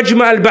أَبْلُغَ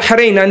مَجْمَعَ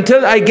الْبَحْرَيْنِ,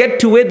 until I get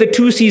to where the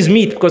two seas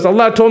meet. Because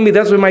Allah told me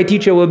that's where my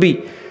teacher will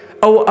be.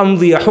 أَوْ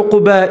أَمْضِيَ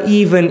حُقُبًا,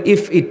 even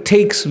if it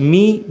takes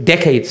me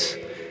decades.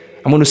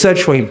 I'm going to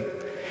search for him.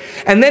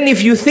 And then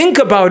if you think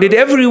about it,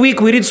 every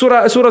week we read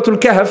Surah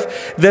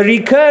Al-Kahf. The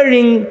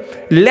recurring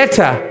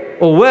letter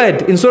or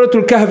word in Surah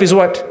Al-Kahf is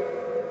what?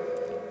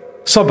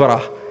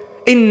 Sabra.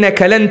 إِنَّكَ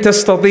لَن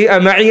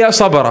تَسْتَطِيعَ مَعِيَ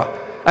صَبْرًا.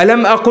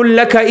 أَلَمْ أَقُلْ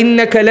لَكَ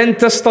إِنَّكَ لَن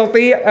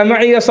تَسْتَطِيعَ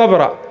مَعِيَ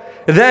صَبْرًا.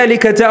 ذَلِكَ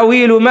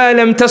تَأْوِيلُ مَا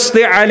لَمْ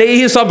تَسْطِعْ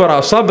عَلَيْهِ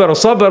صَبْرًا. Sabr,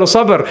 sabr,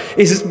 sabr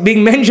is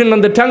being mentioned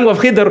on the tongue of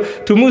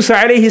Khidr to Musa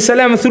alayhi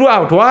salam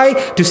throughout. Why?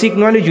 To seek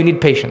knowledge, you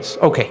need patience.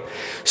 Okay.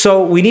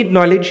 So we need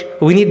knowledge,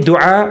 we need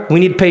dua, we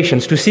need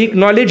patience. To seek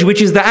knowledge,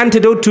 which is the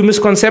antidote to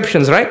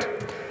misconceptions, right?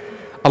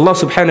 Allah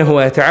subhanahu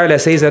wa ta'ala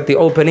says at the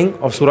opening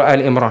of Surah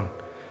Al-Imran,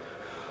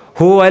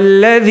 هُوَ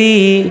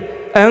الَّذِي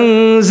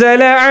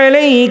أنزل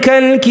عليك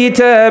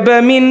الكتاب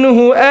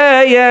منه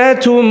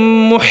آيات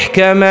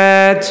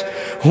محكمات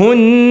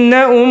هن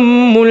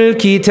أم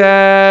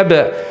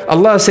الكتاب.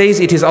 Allah says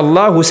it is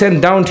Allah who sent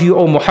down to you,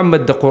 O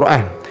Muhammad, the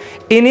Quran.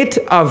 In it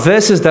are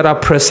verses that are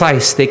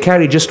precise, they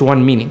carry just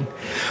one meaning.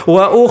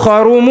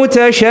 وَأُخَرُ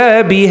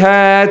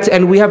مُتَشَابِهَاتٍ,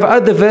 and we have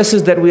other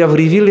verses that we have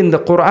revealed in the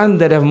Quran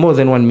that have more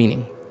than one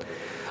meaning.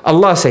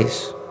 Allah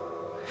says,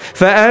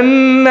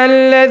 فَأَمَّا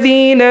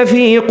الَّذِينَ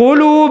فِي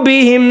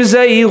قُلُوبِهِمْ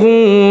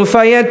زَيْغٌ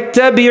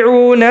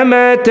فَيَتَّبِعُونَ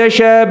مَا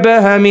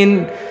تَشَابَهَ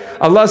مِنْ.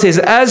 Allah says,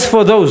 as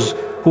for those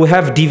who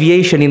have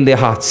deviation in their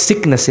hearts,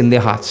 sickness in their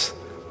hearts,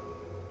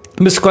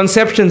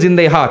 misconceptions in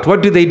their heart,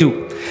 what do?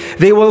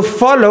 They will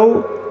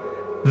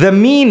follow the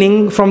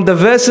meaning from the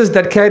verses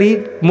that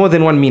carry more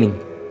than one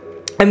meaning.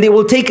 And they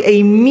will take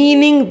a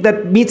meaning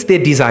that meets their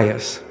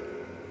desires.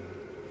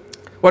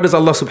 What does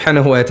Allah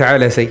subhanahu wa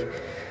ta'ala say?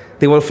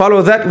 They will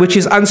follow that which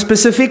is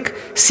unspecific,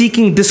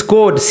 seeking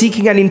discord,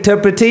 seeking an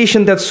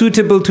interpretation that's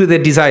suitable to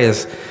their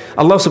desires.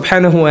 Allah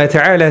subhanahu wa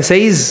ta'ala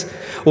says,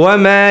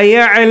 وَمَا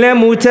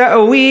يَعْلَمُ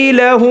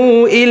تَأْوِيلَهُ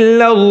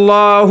إِلَّا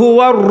اللَّهُ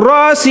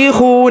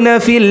وَالرَّاسِخُونَ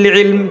فِي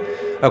الْعِلْمِ.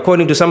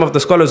 According to some of the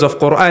scholars of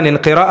Quran and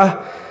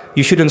Qira'ah,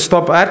 you shouldn't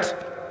stop at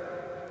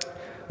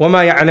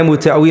وَمَا يَعْلَمُ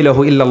تَأْوِيلَهُ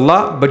إِلَّا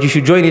اللَّهِ, but you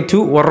should join it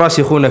to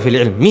وَالرَّاسِخُونَ فِي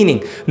الْعِلْمِ.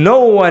 Meaning,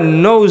 no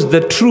one knows the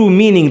true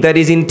meaning that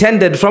is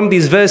intended from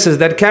these verses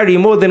that carry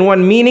more than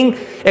one meaning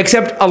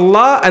except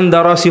Allah and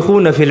the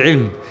رَاسِخُونَ فِي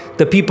الْعِلْمِ,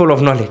 the people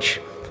of knowledge,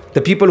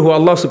 the people who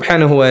Allah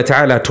subhanahu wa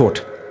ta'ala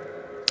taught.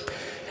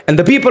 And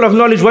the people of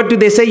knowledge, what do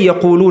they say?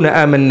 يَقُولُونَ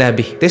آمَنَّا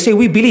بِهِ. They say,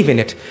 we believe in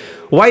it.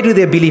 Why do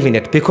they believe in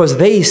it? Because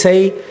they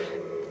say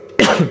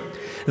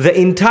the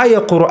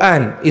entire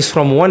Quran is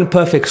from one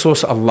perfect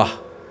source, Allah.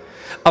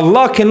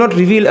 Allah cannot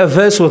reveal a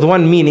verse with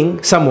one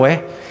meaning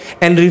somewhere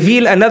and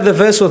reveal another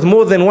verse with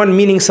more than one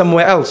meaning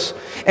somewhere else.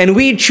 And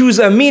we choose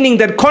a meaning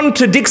that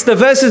contradicts the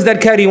verses that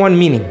carry one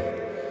meaning.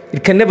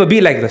 It can never be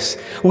like this.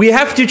 We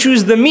have to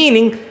choose the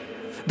meaning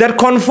that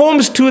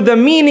conforms to the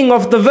meaning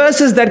of the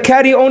verses that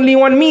carry only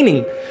one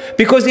meaning.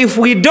 Because if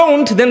we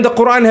don't, then the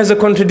Quran has a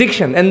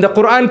contradiction. And the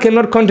Quran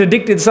cannot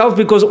contradict itself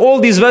because all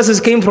these verses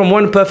came from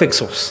one perfect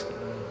source.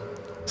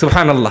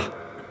 Subhanallah.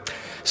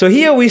 So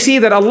here we see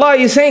that Allah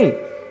is saying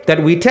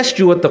that we test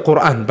you with the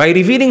Quran by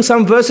revealing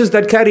some verses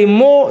that carry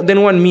more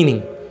than one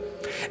meaning.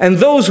 And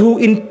those who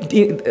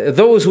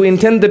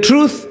intend the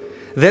truth,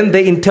 then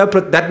they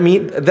interpret that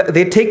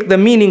they take the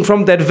meaning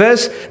from that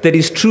verse that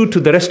is true to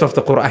the rest of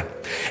the Quran.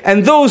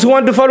 And those who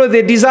want to follow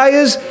their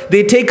desires,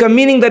 they take a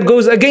meaning that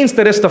goes against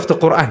the rest of the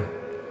Quran.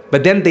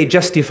 But then they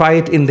justify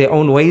it in their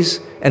own ways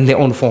and their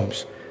own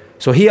forms.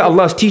 So here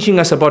Allah is teaching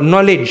us about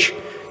knowledge.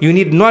 You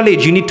need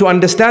knowledge. You need to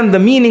understand the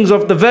meanings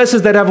of the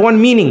verses that have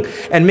one meaning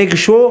and make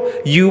sure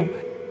you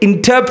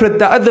interpret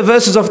the other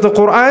verses of the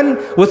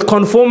Quran with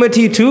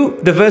conformity to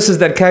the verses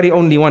that carry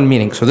only one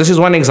meaning. So this is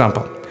one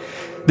example.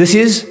 This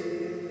is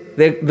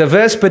the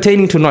verse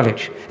pertaining to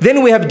knowledge.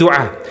 Then we have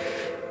dua.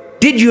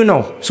 Did you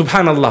know,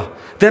 subhanallah,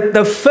 that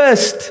the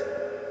first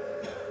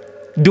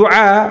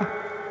dua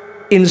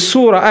in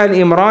Surah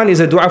Al-Imran is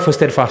a dua for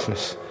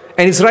steadfastness?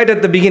 And it's right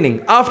at the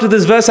beginning. After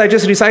this verse I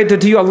just recited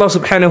to you, Allah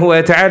subhanahu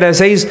wa ta'ala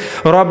says,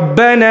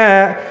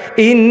 رَبَّنَا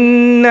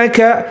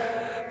إِنَّكَ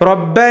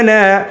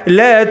ربنا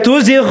لا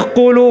تزغ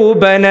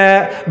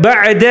قلوبنا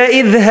بعد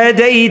إذ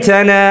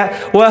هديتنا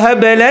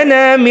وهب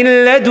لنا من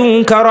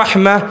لدنك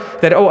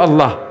رحمة. That, oh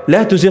Allah,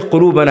 لا تزغ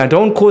قلوبنا,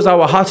 don't cause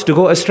our hearts to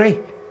go astray.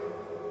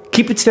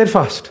 Keep it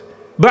steadfast.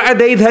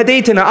 بعد إذ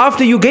هديتنا,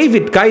 after you gave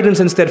it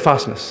guidance and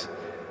steadfastness.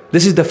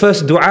 This is the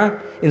first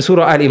dua in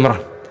Surah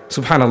Al-Imran.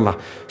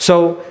 Subhanallah.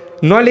 So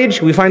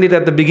knowledge, we find it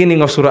at the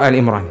beginning of Surah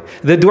Al-Imran.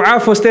 The dua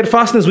for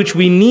steadfastness, which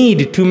we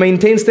need to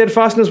maintain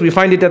steadfastness, we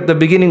find it at the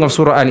beginning of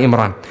Surah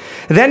Al-Imran.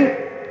 Then,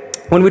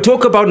 when we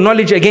talk about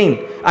knowledge again,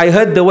 I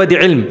heard the word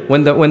ilm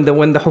when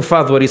the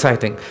huffaz were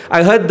reciting.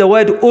 I heard the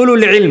word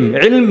ulul ilm,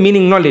 ilm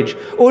meaning knowledge,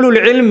 ulul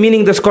ilm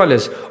meaning the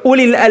scholars,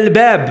 ulil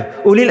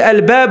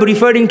albab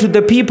referring to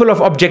the people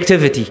of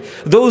objectivity,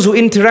 those who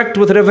interact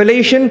with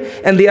revelation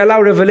and they allow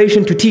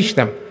revelation to teach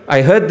them.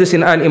 I heard this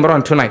in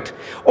Al-Imran tonight.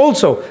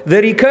 Also,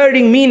 the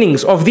recurring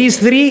meanings of these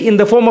three in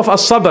the form of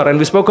as-sabr, and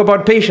we spoke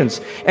about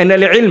patience, and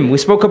al-ilm, we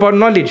spoke about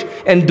knowledge,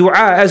 and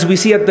dua, as we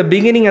see at the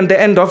beginning and the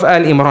end of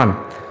Al-Imran.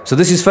 So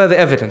this is further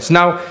evidence.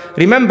 Now,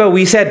 remember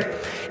we said,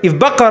 if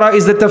Baqarah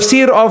is the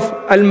tafsir of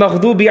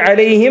al-maghdubi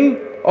alayhim,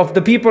 of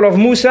the people of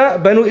Musa,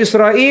 Bani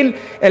Isra'il,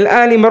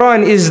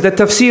 Al-Imran is the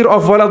tafsir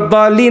of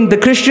walad-dallin, the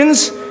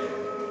Christians.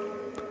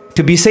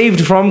 To be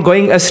saved from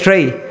going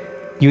astray,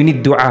 you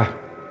need dua.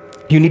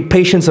 You need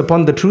patience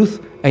upon the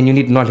truth and you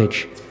need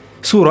knowledge.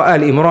 Surah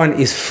Al-Imran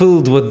is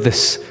filled with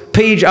this.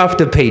 Page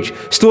after page,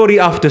 story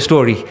after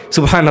story,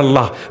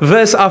 subhanallah,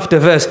 verse after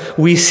verse.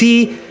 We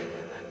see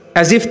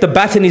as if the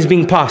baton is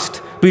being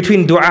passed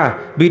between dua,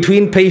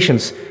 between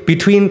patience,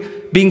 between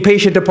being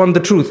patient upon the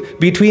truth,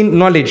 between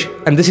knowledge.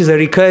 And this is a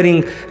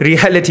recurring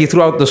reality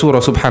throughout the surah,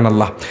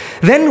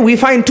 subhanallah. Then we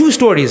find two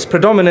stories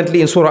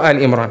predominantly in Surah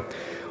Al-Imran.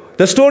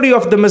 The story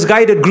of the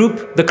misguided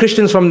group, the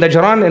Christians from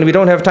Najran, and we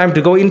don't have time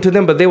to go into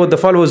them, but they were the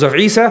followers of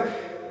Isa,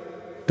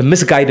 the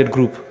misguided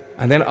group.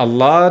 And then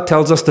Allah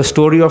tells us the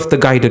story of the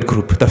guided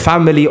group, the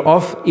family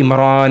of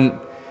Imran,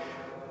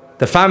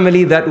 the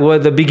family that were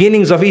the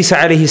beginnings of Isa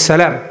alayhi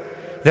salam.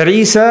 That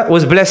Isa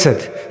was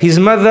blessed, his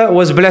mother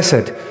was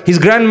blessed, his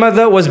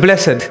grandmother was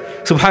blessed.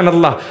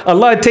 Subhanallah.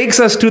 Allah takes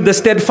us to the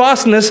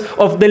steadfastness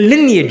of the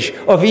lineage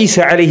of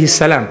Isa alayhi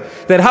salam.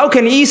 That how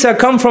can Isa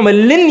come from a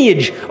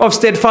lineage of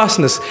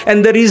steadfastness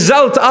and the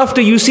result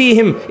after you see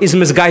him is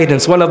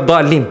misguidance.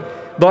 Walad-dallin.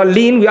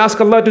 Dallin, we ask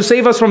Allah to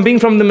save us from being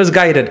from the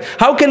misguided.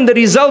 How can the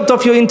result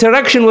of your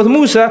interaction with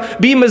Musa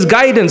be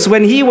misguidance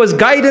when he was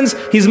guidance,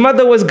 his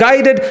mother was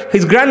guided,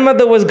 his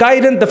grandmother was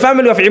guided? The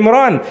family of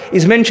Imran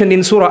is mentioned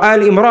in Surah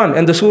Al-Imran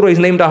and the surah is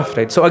named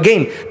after it. So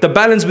again, the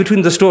balance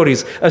between the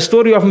stories, a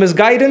story of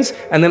misguidance,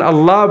 and then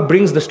Allah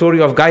brings the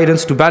story of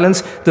guidance to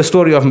balance the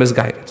story of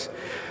misguidance.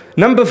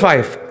 Number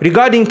 5,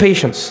 regarding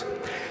patience.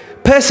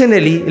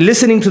 Personally,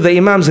 listening to the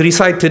Imams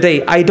recite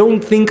today, I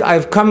don't think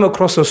I've come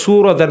across a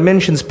surah that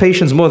mentions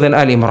patience more than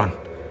Al-Imran.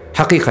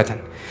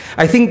 Haqiqatan.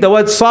 I think the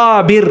word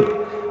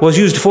sabir was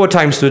used 4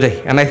 times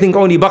today. And I think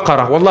only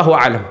Baqarah, wallahu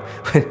a'lam.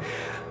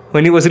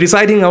 When he was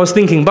reciting, I was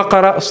thinking,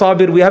 Baqarah,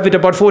 sabir, we have it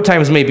about 4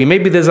 times maybe.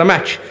 Maybe there's a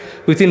match.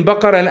 between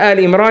Baqarah and Al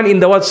Imran in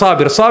the word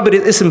Sabir. Sabir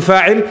is ism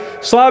fa'il.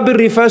 Sabir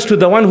refers to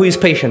the one who is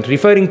patient,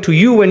 referring to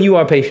you when you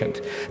are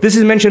patient. This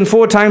is mentioned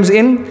 4 times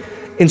in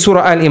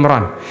Surah Al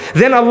Imran.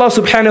 Then Allah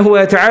subhanahu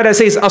wa ta'ala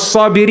says,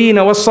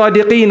 As-sabirina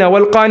wal-sadiqina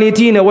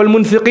wal-qanitina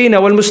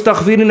wal-munfiqina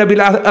wal-mustaghfirina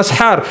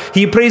bil-ashar.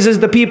 He praises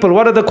the people.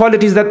 What are the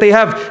qualities that they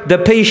have? The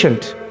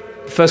patient.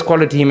 First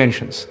quality he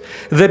mentions.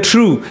 The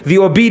true, the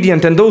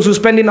obedient, and those who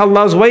spend in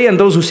Allah's way and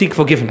those who seek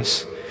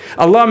forgiveness.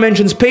 Allah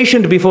mentions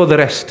patient before the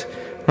rest.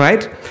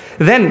 Right?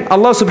 Then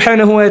Allah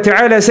subhanahu wa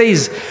ta'ala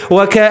says,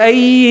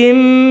 وَكَأَيٍّ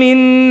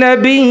مِّن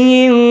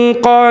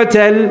نَبِيٍّ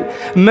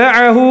قَاتَلْ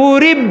مَعَهُ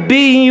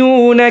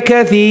رِبِّيُّونَ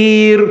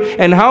كَثِيرٌ.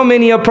 And how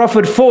many a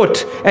prophet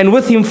fought, and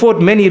with him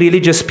fought many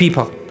religious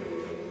people,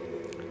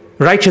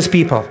 righteous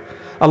people.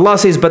 Allah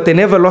says, but they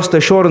never lost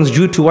assurance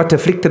due to what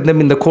afflicted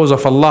them in the cause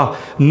of Allah,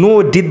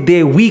 nor did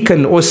they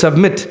weaken or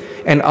submit.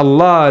 And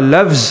Allah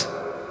loves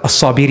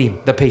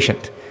as-sabirin, the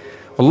patient.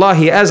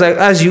 Wallahi, as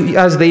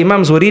the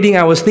Imams were reading,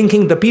 I was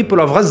thinking the people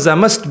of Gaza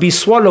must be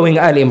swallowing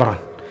Al Imran.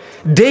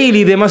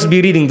 Daily they must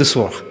be reading the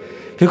surah.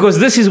 Because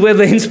this is where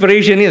the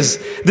inspiration is.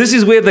 This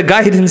is where the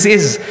guidance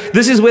is.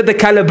 This is where the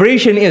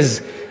calibration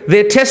is.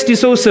 Their test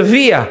is so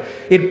severe,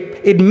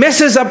 it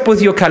messes up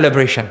with your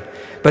calibration.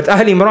 But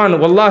Ahl Imran,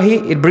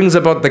 wallahi, it brings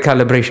about the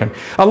calibration.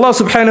 Allah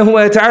subhanahu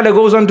wa ta'ala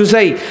goes on to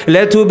say,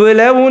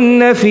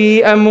 لَتُبْلَوُنَّ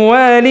فِي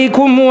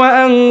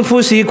أَمْوَالِكُمْ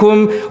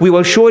وَأَنفُسِكُمْ. We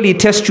will surely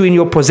test you in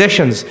your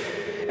possessions,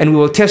 and we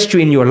will test you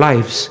in your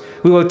lives.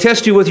 We will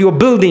test you with your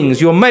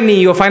buildings, your money,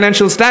 your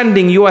financial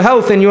standing, your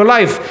health and your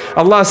life.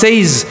 Allah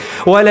says,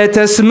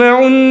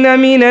 وَلَتَسْمَعُنَّ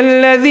مِنَ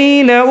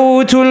الَّذِينَ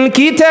أُوتُوا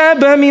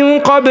الْكِتَابَ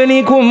مِنْ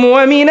قَبْلِكُمْ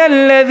وَمِنَ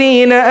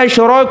الَّذِينَ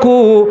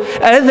أَشْرَكُوا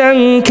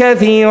أَذًى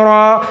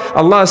كَثِيرًا.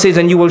 Allah says,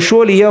 and you will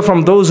surely hear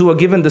from those who are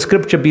given the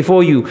scripture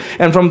before you,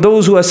 and from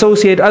those who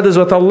associate others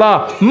with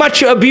Allah,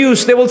 much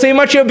abuse. They will say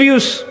much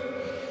abuse.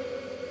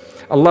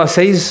 Allah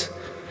says,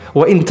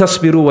 وَإِن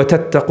تَصْبِرُوا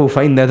وَتَتَّقُوا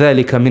فَإِنَّ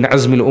ذَلِكَ مِنْ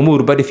عَزْمِ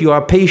الْأُمُورِ. But if you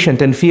are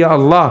patient and fear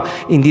Allah,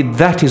 indeed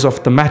that is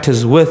of the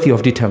matters worthy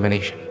of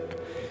determination.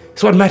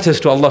 It's what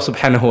matters to Allah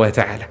subhanahu wa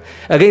ta'ala.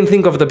 Again,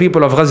 think of the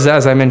people of Gaza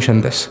as I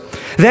mentioned this.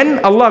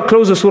 Then Allah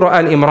closes Surah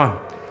Al Imran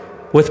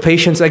with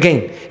patience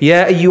again.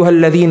 يَا أَيُّهَا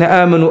الَّذِينَ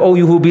آمَنُوا, O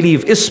you who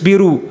believe,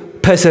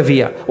 اصْبِرُوا,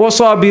 persevere,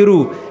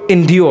 وَصَابِرُوا,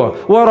 endure,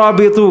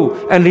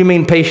 وَرَابِطُوا, and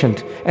remain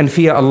patient, and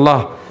fear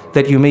Allah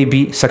that you may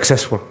be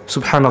successful.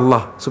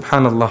 Subhanallah,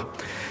 subhanallah.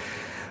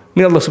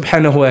 May Allah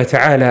subhanahu wa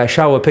ta'ala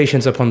shower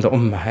patience upon the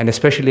ummah, and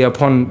especially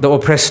upon the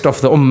oppressed of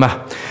the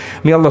ummah.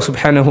 May Allah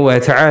subhanahu wa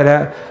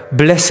ta'ala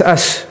bless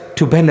us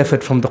to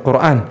benefit from the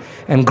Quran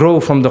and grow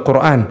from the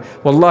Quran.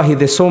 Wallahi,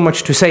 there's so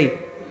much to say.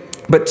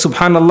 But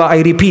subhanallah,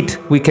 I repeat,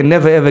 we can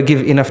never ever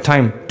give enough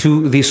time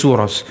to these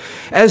surahs.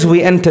 As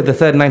we enter the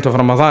 3rd night of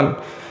Ramadan,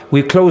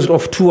 we closed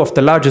off 2 of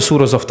the largest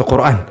surahs of the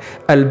Quran,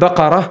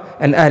 Al-Baqarah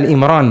and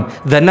Al-Imran,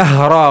 the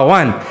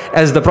Nahrawan,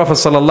 as the Prophet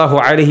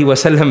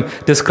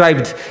ﷺ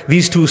described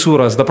these 2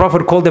 surahs. The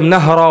Prophet called them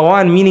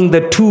Nahrawan, meaning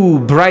the 2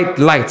 bright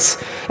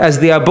lights, as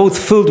they are both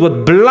filled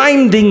with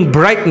blinding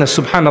brightness,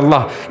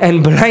 subhanallah,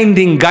 and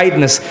blinding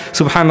guidance,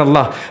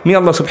 subhanallah. May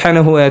Allah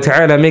subhanahu wa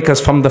ta'ala make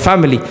us from the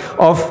family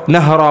of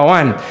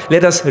Nahrawan.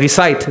 Let us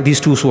recite these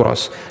 2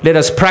 surahs. Let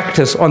us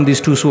practice on these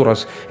 2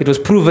 surahs. It was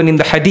proven in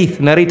the hadith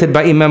narrated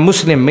by Imam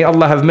Muslim, may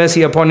Allah have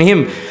mercy upon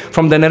him,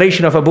 from the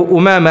narration of Abu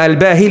Umama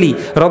al-Bahili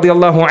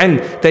radiyallahu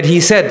anh, that he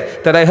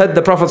said that I heard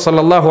the Prophet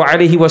sallallahu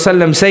alaihi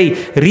wasallam say,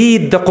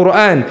 read the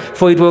Quran,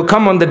 for it will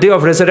come on the day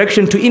of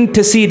resurrection to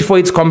intercede for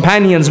its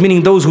companions,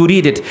 meaning those who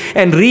read it.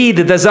 And read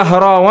the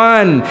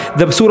Zahrawan,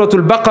 the Surah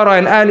Al-Baqarah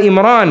and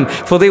Al-Imran,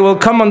 for they will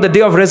come on the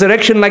day of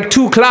resurrection like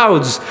 2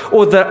 clouds,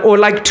 or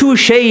like 2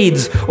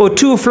 shades, or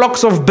 2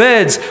 flocks of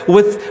birds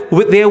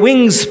with their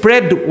wings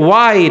spread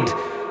wide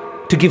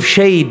to give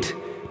shade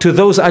to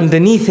those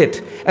underneath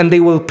it, and they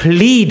will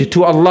plead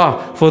to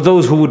Allah for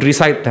those who would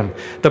recite them.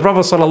 The Prophet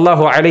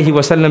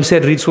ﷺ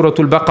said, read Surah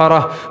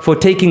Al-Baqarah, for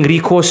taking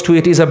recourse to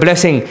it is a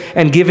blessing,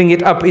 and giving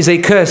it up is a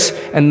curse,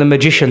 and the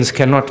magicians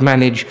cannot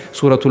manage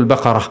Surah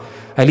Al-Baqarah.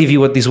 I leave you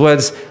with these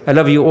words. I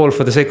love you all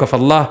for the sake of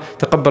Allah.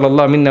 تقبل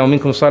الله منا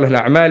ومنكم صالح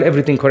الأعمال.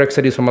 Everything correct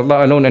is from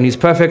Allah alone, and He's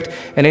perfect,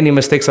 and any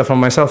mistakes are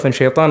from myself and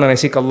shaitan, and I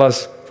seek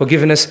Allah's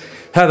forgiveness.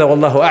 هذا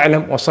والله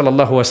أعلم وصلى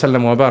الله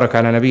وسلم وبارك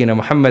على نبينا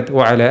محمد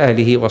وعلى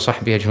آله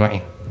وصحبه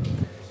أجمعين.